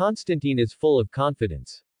 Constantine is full of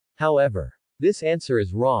confidence. However, this answer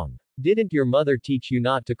is wrong. Didn't your mother teach you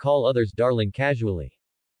not to call others darling casually?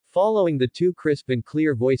 Following the two crisp and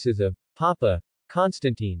clear voices of Papa,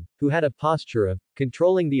 Constantine, who had a posture of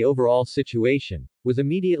controlling the overall situation, was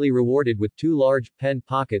immediately rewarded with two large pen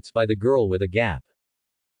pockets by the girl with a gap.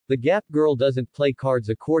 The Gap girl doesn't play cards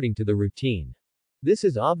according to the routine. This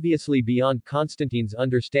is obviously beyond Constantine's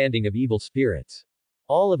understanding of evil spirits.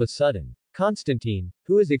 All of a sudden, Constantine,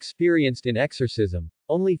 who is experienced in exorcism,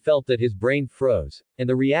 only felt that his brain froze, and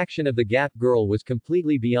the reaction of the Gap girl was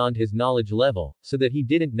completely beyond his knowledge level, so that he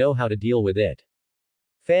didn't know how to deal with it.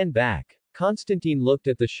 Fan back. Constantine looked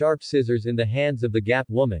at the sharp scissors in the hands of the Gap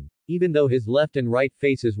woman, even though his left and right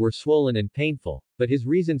faces were swollen and painful, but his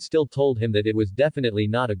reason still told him that it was definitely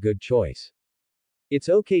not a good choice. It's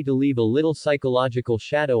okay to leave a little psychological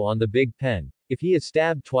shadow on the big pen. If he is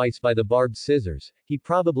stabbed twice by the barbed scissors, he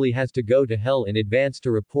probably has to go to hell in advance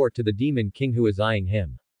to report to the Demon King who is eyeing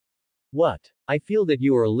him. What? I feel that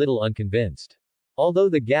you are a little unconvinced. Although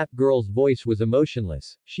the Gap girl's voice was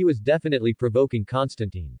emotionless, she was definitely provoking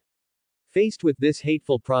Constantine. Faced with this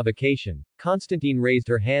hateful provocation, Constantine raised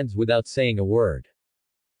her hands without saying a word.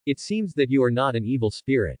 It seems that you are not an evil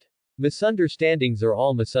spirit. Misunderstandings are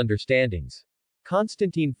all misunderstandings.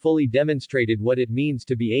 Constantine fully demonstrated what it means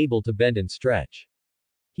to be able to bend and stretch.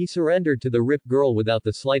 He surrendered to the Rip girl without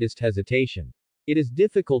the slightest hesitation. It is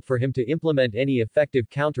difficult for him to implement any effective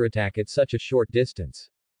counterattack at such a short distance.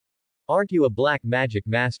 Aren't you a black magic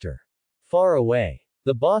master? Far away.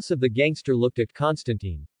 The boss of the gangster looked at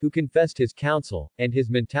Constantine, who confessed his counsel, and his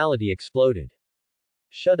mentality exploded.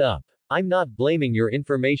 Shut up. I'm not blaming your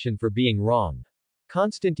information for being wrong.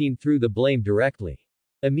 Constantine threw the blame directly.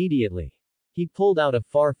 Immediately. He pulled out a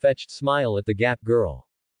far-fetched smile at the Gap girl.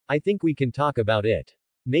 I think we can talk about it.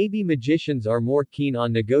 Maybe magicians are more keen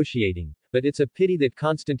on negotiating, but it's a pity that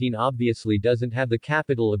Constantine obviously doesn't have the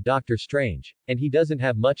capital of Doctor Strange, and he doesn't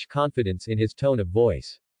have much confidence in his tone of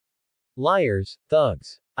voice. Liars,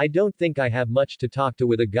 thugs. I don't think I have much to talk to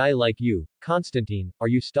with a guy like you, Constantine. Are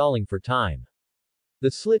you stalling for time?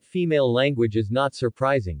 The slit female language is not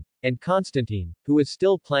surprising, and Constantine, who is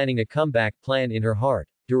still planning a comeback plan in her heart,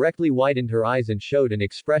 directly widened her eyes and showed an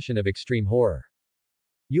expression of extreme horror.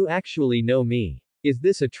 You actually know me. Is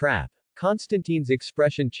this a trap? Constantine's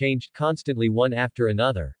expression changed constantly one after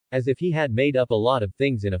another, as if he had made up a lot of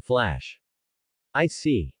things in a flash. I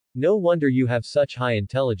see. No wonder you have such high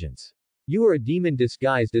intelligence. You are a demon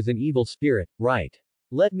disguised as an evil spirit, right?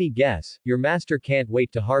 Let me guess, your master can't wait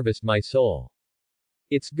to harvest my soul.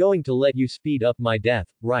 It's going to let you speed up my death,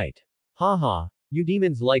 right? Haha, you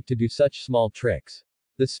demons like to do such small tricks.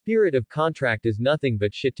 The spirit of contract is nothing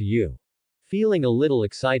but shit to you. Feeling a little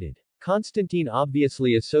excited, Constantine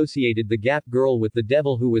obviously associated the Gap girl with the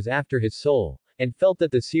devil who was after his soul, and felt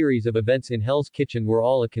that the series of events in Hell's Kitchen were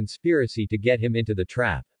all a conspiracy to get him into the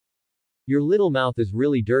trap. Your little mouth is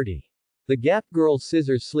really dirty. The Gap girl's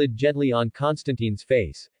scissors slid gently on Constantine's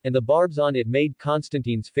face, and the barbs on it made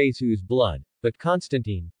Constantine's face ooze blood, but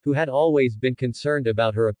Constantine, who had always been concerned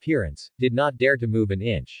about her appearance, did not dare to move an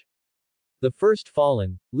inch. The first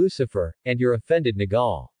fallen, Lucifer, and your offended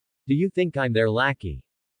Nagal. Do you think I'm their lackey?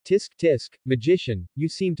 Tisk tisk, magician, you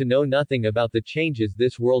seem to know nothing about the changes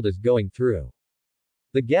this world is going through.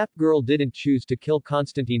 The Gap girl didn't choose to kill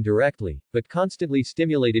Constantine directly, but constantly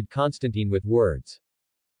stimulated Constantine with words.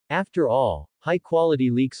 After all, high-quality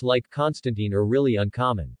leaks like Constantine are really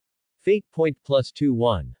uncommon. Fate point plus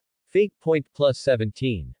 21. Fate point plus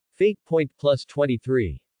 17. Fate point plus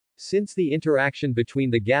 23. Since the interaction between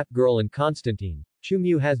the Gap girl and Constantine,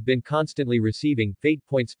 Chumyu has been constantly receiving fate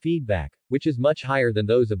points feedback, which is much higher than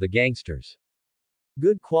those of the gangsters.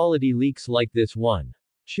 Good quality leaks like this one.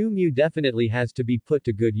 Chumyu definitely has to be put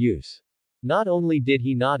to good use. Not only did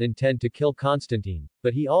he not intend to kill Constantine,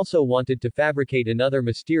 but he also wanted to fabricate another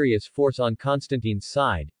mysterious force on Constantine's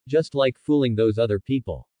side, just like fooling those other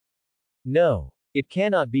people. No. It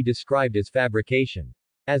cannot be described as fabrication.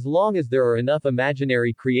 As long as there are enough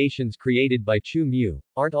imaginary creations created by Chumyu,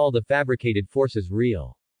 aren't all the fabricated forces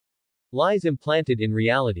real? Lies implanted in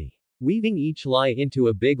reality. Weaving each lie into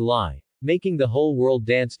a big lie, making the whole world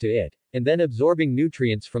dance to it, and then absorbing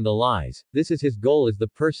nutrients from the lies, this is his goal as the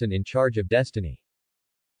person in charge of destiny.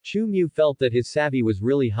 Chumyu felt that his savvy was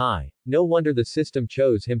really high, no wonder the system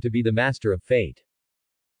chose him to be the master of fate.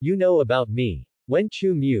 You know about me. When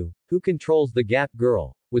Chumyu, who controls the Gap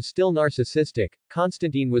girl, was still narcissistic,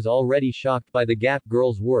 Constantine was already shocked by the Gap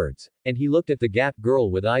girl's words, and he looked at the Gap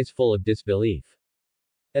girl with eyes full of disbelief.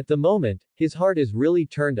 At the moment, his heart is really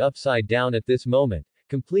turned upside down at this moment,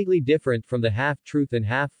 completely different from the half-truth and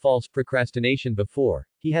half-false procrastination before.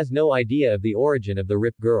 He has no idea of the origin of the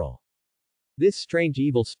Rip girl. This strange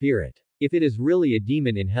evil spirit. If it is really a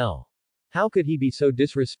demon in hell. How could he be so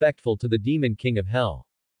disrespectful to the demon king of hell?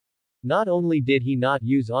 Not only did he not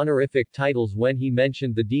use honorific titles when he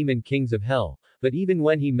mentioned the demon kings of hell, but even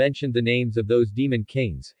when he mentioned the names of those demon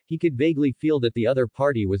kings, he could vaguely feel that the other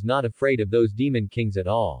party was not afraid of those demon kings at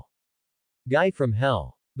all. Guy from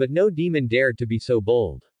hell. But no demon dared to be so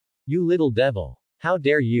bold. You little devil. How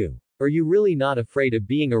dare you? Are you really not afraid of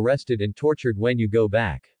being arrested and tortured when you go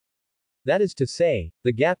back? That is to say,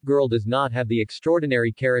 the Gap girl does not have the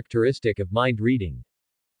extraordinary characteristic of mind reading.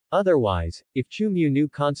 Otherwise, if Chumyu knew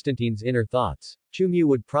Constantine's inner thoughts, Chumyu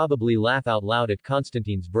would probably laugh out loud at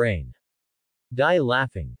Constantine's brain. Die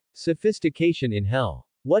laughing. Sophistication in hell.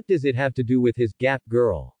 What does it have to do with his Gap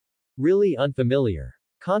girl? Really unfamiliar.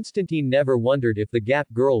 Constantine never wondered if the Gap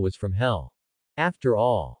girl was from hell. After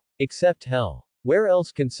all. Except hell. Where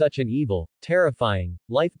else can such an evil, terrifying,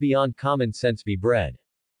 life beyond common sense be bred?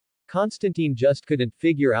 Constantine just couldn't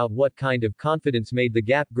figure out what kind of confidence made the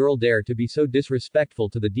Gap girl dare to be so disrespectful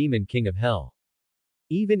to the demon king of hell.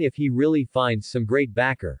 Even if he really finds some great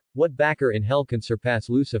backer, what backer in hell can surpass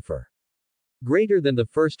Lucifer? Greater than the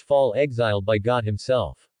first fall exiled by God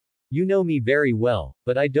himself. You know me very well,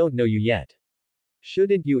 but I don't know you yet.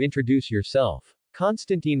 Shouldn't you introduce yourself?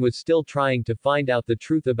 Constantine was still trying to find out the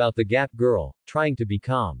truth about the Gap girl, trying to be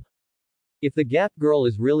calm. If the Gap girl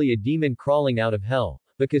is really a demon crawling out of hell,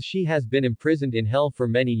 because she has been imprisoned in hell for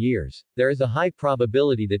many years, there is a high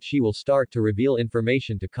probability that she will start to reveal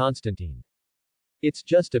information to Constantine. It's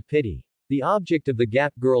just a pity. The object of the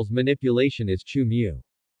Gap girl's manipulation is Chumyu.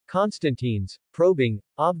 Constantine's probing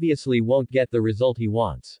obviously won't get the result he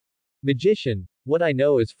wants. Magician, what I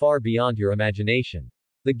know is far beyond your imagination.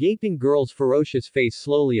 The gaping girl's ferocious face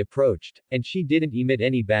slowly approached, and she didn't emit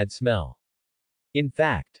any bad smell. In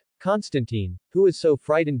fact, Constantine, who was so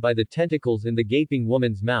frightened by the tentacles in the gaping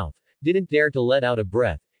woman's mouth, didn't dare to let out a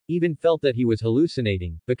breath, even felt that he was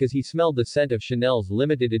hallucinating, because he smelled the scent of Chanel's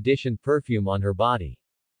limited edition perfume on her body.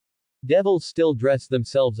 Devils still dress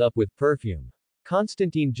themselves up with perfume.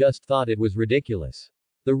 Constantine just thought it was ridiculous.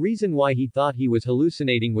 The reason why he thought he was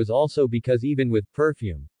hallucinating was also because even with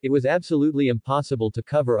perfume, it was absolutely impossible to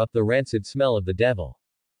cover up the rancid smell of the devil.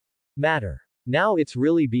 Matter. Now it's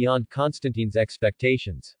really beyond Constantine's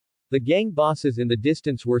expectations. The gang bosses in the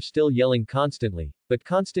distance were still yelling constantly, but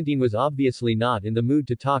Constantine was obviously not in the mood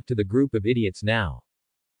to talk to the group of idiots now.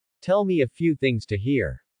 Tell me a few things to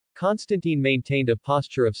hear. Constantine maintained a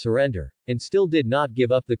posture of surrender, and still did not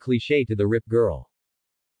give up the cliché to the Rip girl.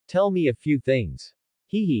 Tell me a few things.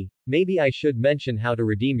 Maybe I should mention how to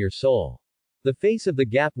redeem your soul. The face of the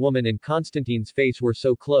Gap woman and Constantine's face were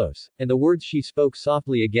so close, and the words she spoke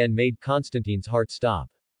softly again made Constantine's heart stop.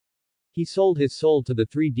 He sold his soul to the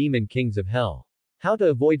three demon kings of hell. How to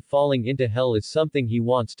avoid falling into hell is something he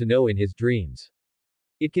wants to know in his dreams.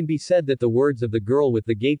 It can be said that the words of the girl with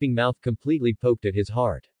the gaping mouth completely poked at his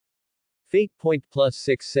heart. Fate point plus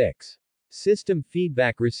 66. System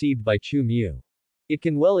feedback received by Chumyu. It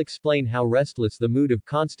can well explain how restless the mood of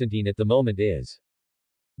Constantine at the moment is.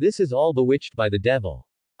 This is all bewitched by the devil.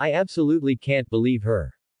 I absolutely can't believe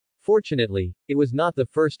her. Fortunately, it was not the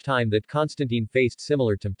first time that Constantine faced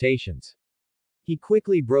similar temptations. He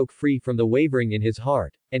quickly broke free from the wavering in his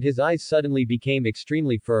heart, and his eyes suddenly became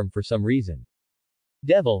extremely firm for some reason.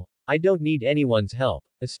 Devil, I don't need anyone's help,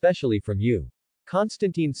 especially from you.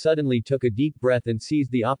 Constantine suddenly took a deep breath and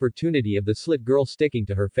seized the opportunity of the slit girl sticking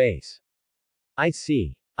to her face. I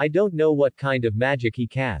see. I don't know what kind of magic he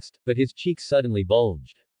cast, but his cheeks suddenly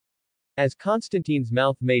bulged. As Constantine's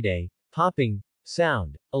mouth made a popping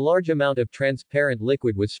sound, a large amount of transparent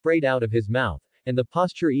liquid was sprayed out of his mouth, and the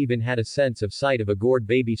posture even had a sense of sight of a gourd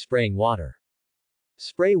baby spraying water.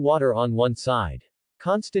 Spray water on one side.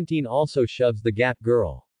 Constantine also shoves the gap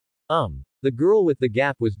girl. The girl with the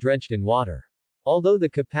gap was drenched in water. Although the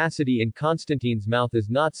capacity in Constantine's mouth is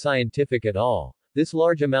not scientific at all, this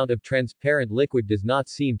large amount of transparent liquid does not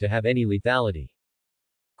seem to have any lethality.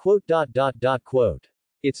 Quote.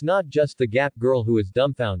 It's not just the gap girl who is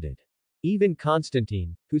dumbfounded. Even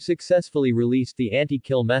Constantine, who successfully released the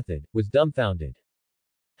anti-kill method, was dumbfounded.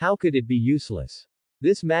 How could it be useless?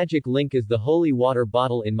 This magic link is the holy water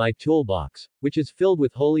bottle in my toolbox, which is filled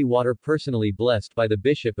with holy water personally blessed by the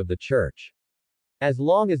bishop of the church. As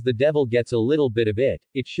long as the devil gets a little bit of it,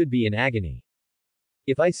 it should be in agony.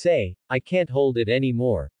 If I say, I can't hold it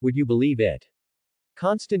anymore, would you believe it?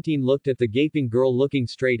 Constantine looked at the gaping girl looking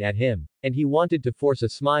straight at him, and he wanted to force a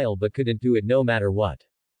smile but couldn't do it no matter what.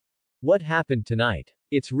 What happened tonight?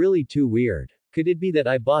 It's really too weird. Could it be that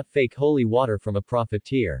I bought fake holy water from a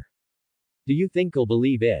profiteer? Do you think I'll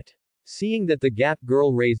believe it? Seeing that the gap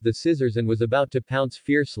girl raised the scissors and was about to pounce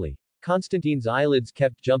fiercely, Constantine's eyelids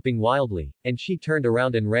kept jumping wildly, and she turned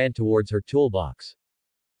around and ran towards her toolbox.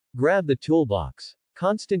 Grab the toolbox.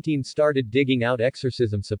 Constantine started digging out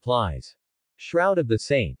exorcism supplies. Shroud of the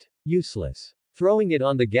Saint. Useless. Throwing it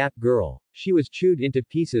on the gap girl, she was chewed into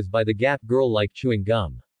pieces by the gap girl like chewing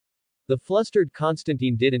gum. The flustered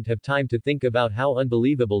Constantine didn't have time to think about how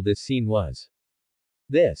unbelievable this scene was.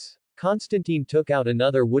 Constantine took out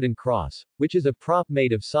another wooden cross, which is a prop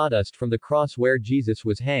made of sawdust from the cross where Jesus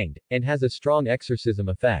was hanged, and has a strong exorcism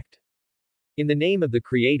effect. In the name of the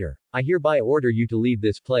Creator, I hereby order you to leave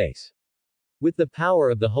this place. With the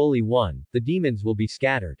power of the Holy One, the demons will be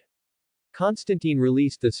scattered. Constantine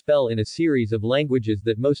released the spell in a series of languages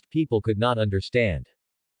that most people could not understand.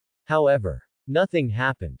 However, nothing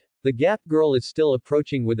happened. The gap girl is still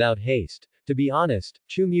approaching without haste. To be honest,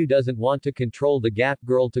 Chumyu doesn't want to control the gap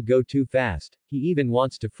girl to go too fast, he even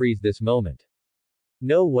wants to freeze this moment.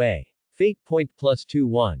 No way. Fate point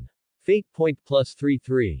 +21. Fate point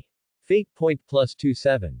 +33. Fate point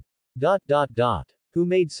 +27. ... Who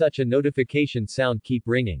made such a notification sound keep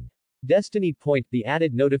ringing? Destiny point. The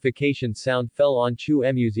added notification sound fell on Chu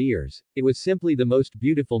Mu's ears. It was simply the most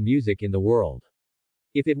beautiful music in the world.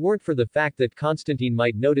 If it weren't for the fact that Constantine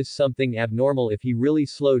might notice something abnormal if he really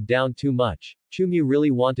slowed down too much, Chumyu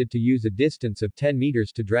really wanted to use a distance of 10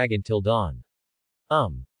 meters to drag until dawn.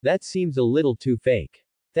 That seems a little too fake.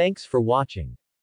 Thanks for watching.